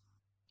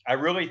 I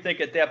really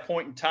think at that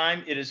point in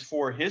time, it is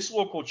for his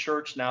local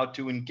church now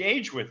to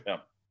engage with him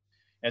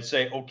and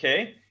say,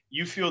 okay,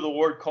 you feel the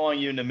Lord calling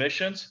you into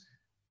missions,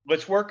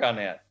 let's work on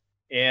that.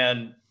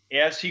 And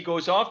as he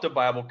goes off to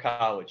Bible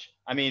college,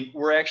 I mean,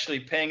 we're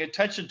actually paying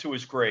attention to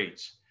his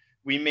grades.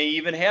 We may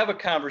even have a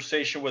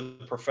conversation with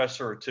a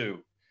professor or two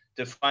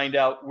to find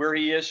out where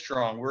he is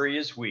strong, where he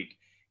is weak.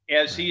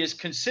 As he is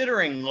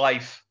considering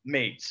life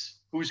mates,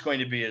 who's going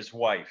to be his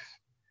wife,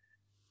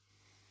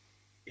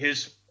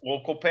 his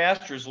local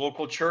pastor, his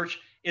local church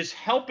is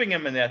helping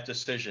him in that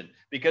decision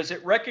because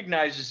it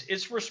recognizes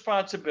its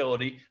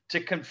responsibility to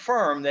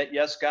confirm that,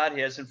 yes, God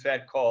has in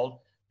fact called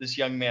this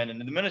young man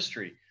into the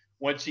ministry.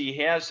 Once he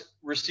has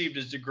received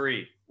his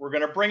degree, we're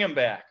going to bring him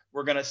back.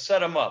 We're going to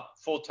set him up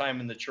full-time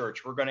in the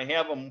church. We're going to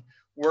have him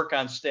work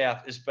on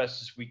staff as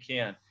best as we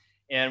can.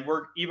 And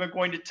we're even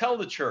going to tell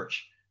the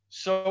church,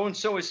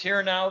 so-and-so is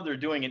here now. They're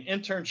doing an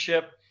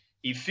internship.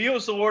 He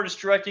feels the Lord is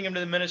directing him to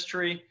the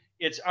ministry.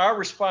 It's our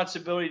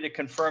responsibility to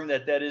confirm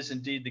that that is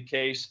indeed the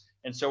case.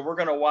 And so we're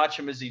going to watch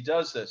him as he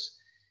does this.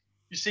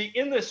 You see,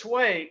 in this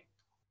way,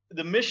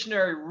 the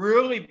missionary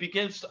really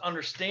begins to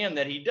understand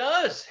that he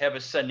does have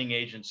a sending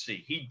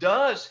agency. He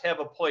does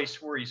have a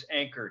place where he's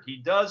anchored. He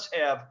does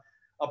have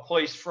a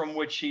place from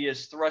which he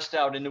is thrust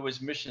out into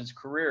his missions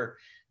career.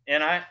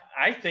 And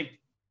I think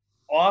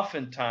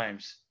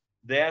oftentimes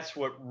that's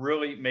what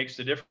really makes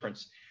the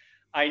difference.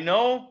 I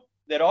know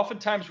that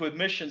oftentimes with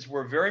missions,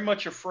 we're very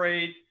much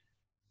afraid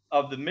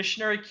of the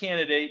missionary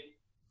candidate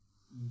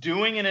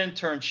doing an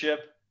internship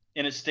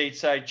in a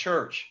stateside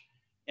church.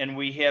 And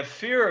we have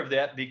fear of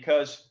that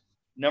because,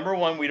 number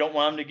one, we don't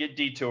want them to get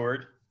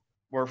detoured.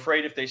 We're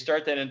afraid if they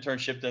start that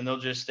internship, then they'll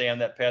just stay on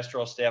that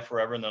pastoral staff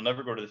forever and they'll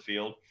never go to the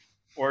field.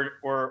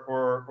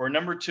 Or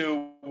number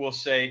two, we'll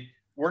say,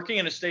 working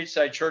in a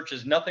stateside church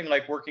is nothing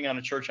like working on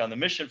a church on the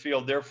mission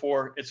field.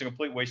 Therefore, it's a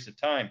complete waste of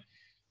time.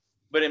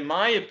 But in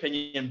my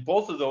opinion,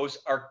 both of those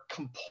are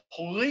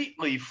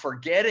completely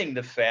forgetting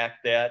the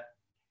fact that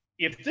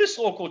if this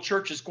local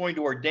church is going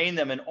to ordain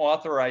them and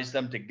authorize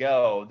them to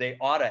go, they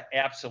ought to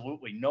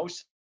absolutely know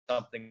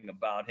something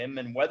about him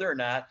and whether or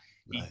not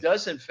he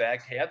does, in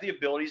fact, have the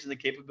abilities and the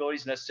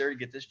capabilities necessary to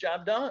get this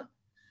job done.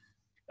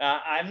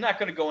 I'm not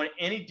going to go into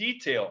any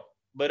detail,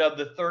 but of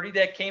the 30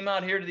 that came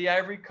out here to the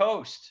Ivory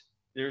Coast,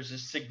 there's a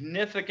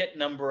significant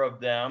number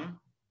of them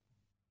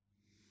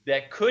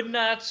that could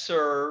not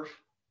serve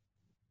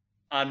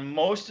on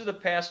most of the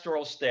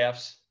pastoral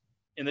staffs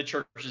in the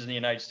churches in the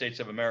United States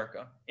of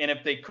America. And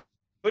if they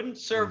couldn't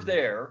serve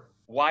there,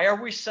 why are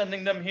we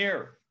sending them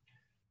here?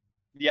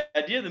 The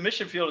idea of the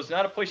mission field is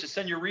not a place to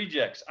send your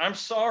rejects. I'm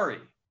sorry.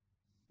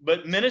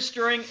 But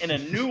ministering in a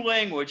new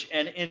language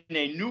and in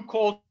a new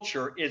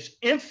culture is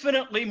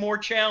infinitely more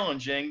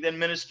challenging than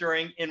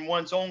ministering in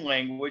one's own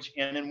language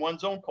and in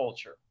one's own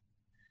culture.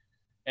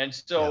 And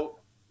so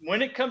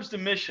when it comes to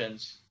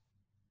missions,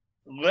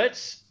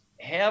 let's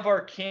have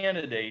our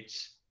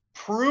candidates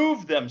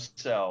prove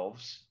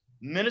themselves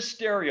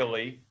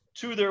ministerially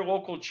to their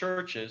local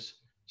churches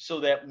so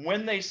that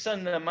when they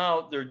send them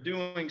out, they're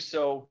doing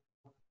so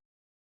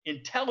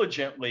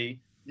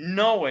intelligently,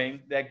 knowing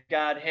that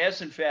God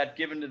has in fact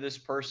given to this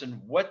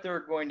person what they're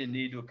going to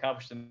need to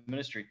accomplish the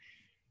ministry.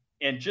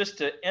 And just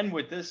to end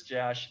with this,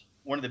 Josh,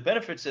 one of the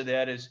benefits of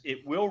that is it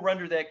will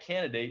render that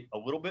candidate a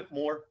little bit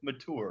more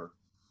mature.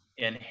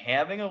 And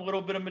having a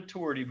little bit of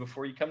maturity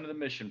before you come to the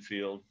mission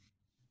field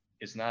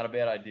is not a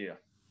bad idea.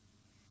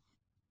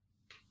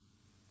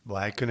 Well,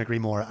 I couldn't agree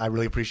more. I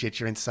really appreciate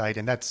your insight,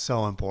 and that's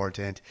so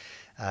important.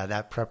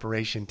 That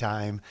preparation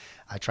time.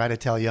 I try to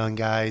tell young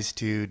guys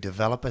to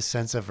develop a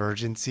sense of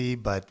urgency,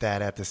 but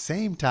that at the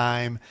same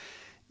time,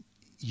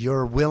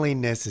 your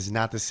willingness is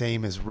not the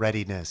same as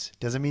readiness.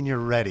 Doesn't mean you're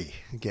ready.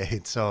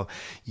 Okay. So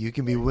you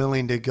can be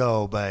willing to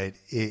go, but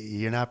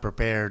you're not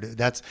prepared.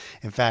 That's,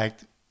 in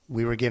fact,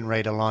 we were getting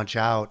ready to launch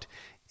out,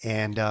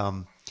 and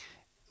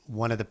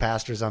one of the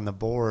pastors on the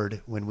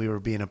board, when we were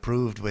being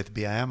approved with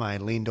BIM, I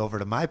leaned over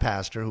to my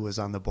pastor who was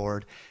on the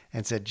board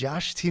and said,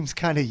 Josh seems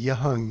kind of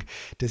young.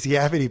 Does he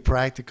have any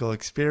practical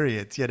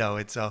experience?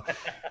 And so,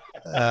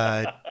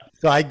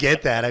 so I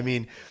get that. I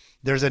mean,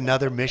 there's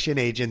another mission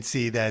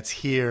agency that's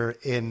here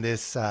in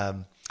this,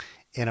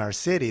 in our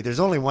city.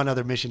 There's only one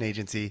other mission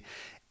agency,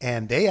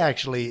 and they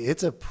actually,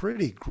 it's a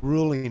pretty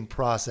grueling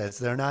process.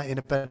 They're not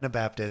independent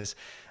Baptists,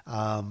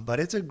 but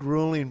it's a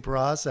grueling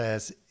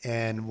process.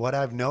 And what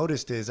I've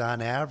noticed is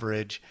on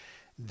average,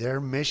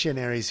 their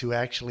missionaries who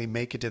actually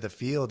make it to the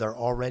field are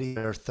already in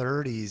their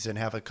 30s and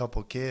have a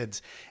couple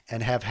kids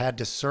and have had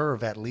to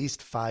serve at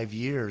least 5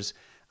 years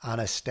on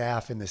a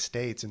staff in the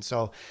States. And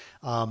so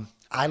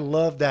I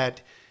love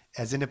that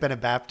as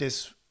independent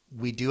Baptists,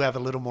 we do have a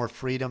little more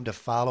freedom to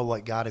follow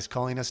what God is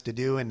calling us to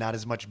do and not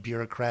as much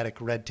bureaucratic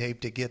red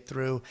tape to get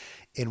through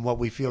in what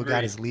we feel Agreed.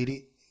 God is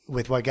leading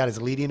with what God is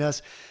leading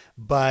us.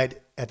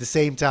 But at the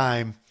same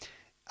time,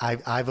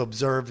 I've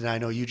observed, and I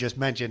know you just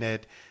mentioned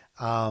it,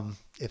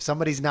 if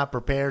somebody's not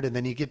prepared and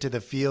then you get to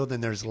the field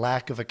and there's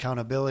lack of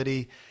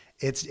accountability,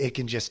 it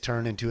can just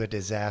turn into a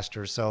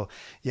disaster. So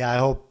yeah, I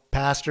hope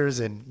pastors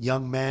and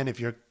young men, if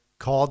you're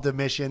called to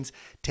missions,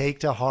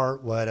 take to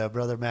heart what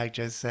Brother Mac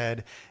just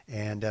said,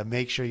 and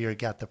make sure you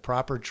got the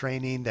proper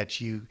training, that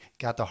you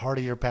got the heart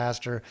of your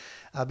pastor,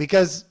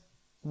 because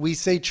we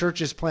say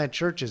churches plant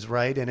churches,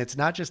 right? And it's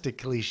not just a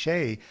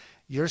cliche.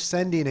 You're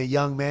sending a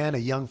young man, a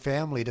young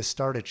family to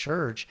start a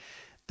church.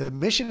 The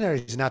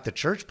missionary is not the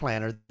church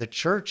planter. The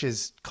church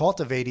is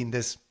cultivating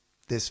this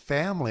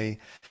family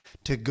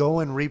to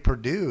go and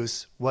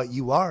reproduce what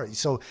you are.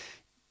 So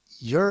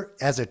you're,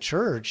 as a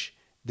church,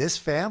 this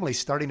family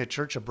starting a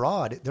church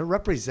abroad, they're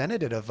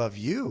representative of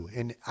you.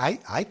 And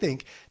I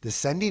think the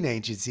sending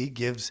agency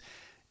gives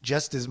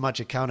just as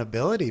much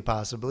accountability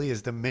possibly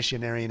as the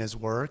missionary in his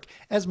work,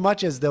 as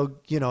much as they'll,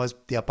 as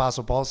the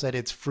Apostle Paul said,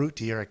 it's fruit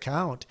to your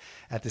account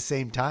at the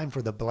same time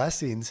for the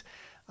blessings.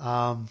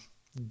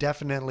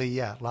 Definitely,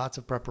 yeah, lots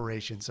of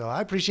preparation. So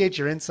I appreciate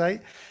your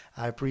insight.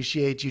 I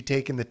appreciate you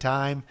taking the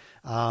time.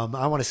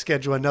 I want to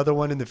schedule another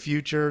one in the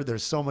future.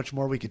 There's so much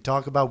more we could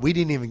talk about. We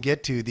didn't even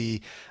get to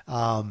the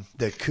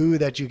coup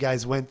that you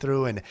guys went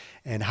through,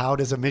 and how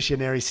does a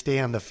missionary stay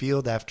on the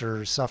field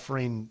after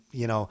suffering,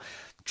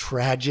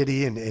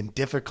 tragedy and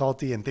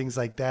difficulty and things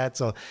like that.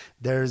 So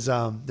there's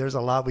a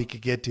lot we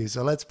could get to.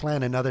 So let's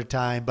plan another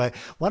time. But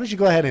why don't you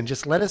go ahead and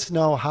just let us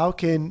know, how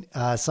can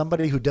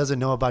somebody who doesn't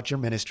know about your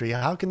ministry,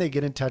 how can they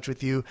get in touch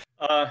with you?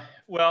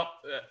 Well,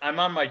 I'm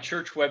on my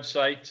church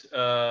website,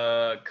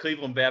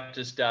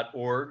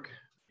 clevelandbaptist.org,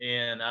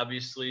 and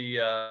obviously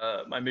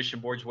my mission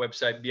board's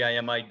website,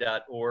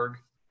 bimi.org.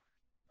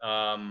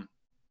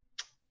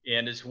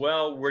 And as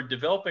well, we're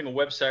developing a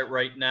website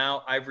right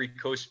now,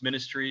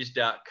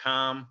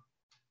 ivorycoastministries.com.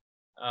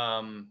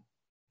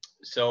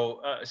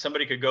 So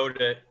somebody could go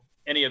to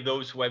any of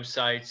those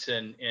websites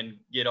and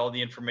get all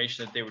the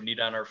information that they would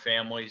need on our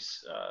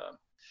families.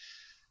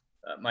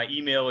 My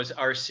email is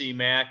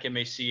rcmach,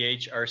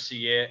 M-A-C-H,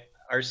 RCI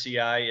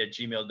at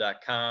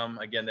gmail.com.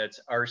 Again, that's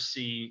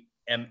RCMACH,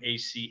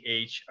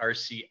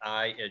 RCI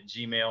at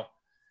gmail.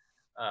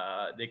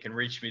 They can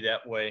reach me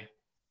that way.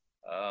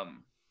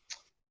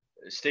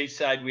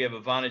 Stateside, we have a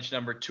Vonage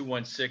number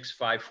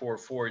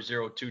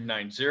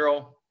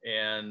 216-544-0290,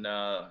 and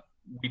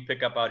we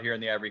pick up out here on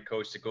the Ivory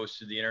Coast. It goes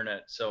through the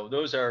internet. So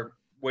those are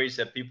ways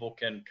that people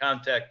can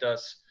contact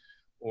us,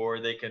 or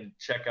they can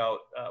check out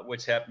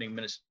what's happening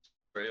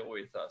ministerially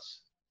with us.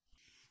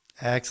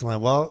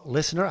 Excellent. Well,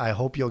 listener, I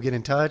hope you'll get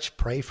in touch,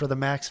 pray for the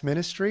Mach's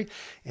ministry,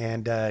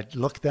 and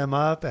look them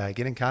up,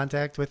 get in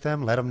contact with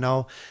them, let them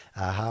know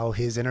how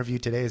his interview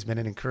today has been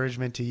an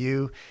encouragement to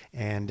you.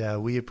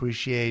 And we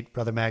appreciate,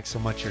 Brother Mach, so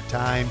much your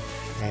time.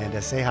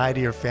 And say hi to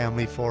your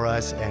family for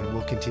us, and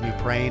we'll continue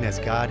praying as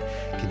God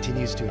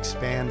continues to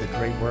expand the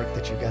great work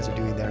that you guys are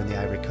doing there in the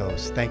Ivory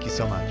Coast. Thank you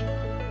so much.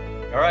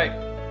 All right.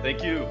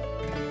 Thank you.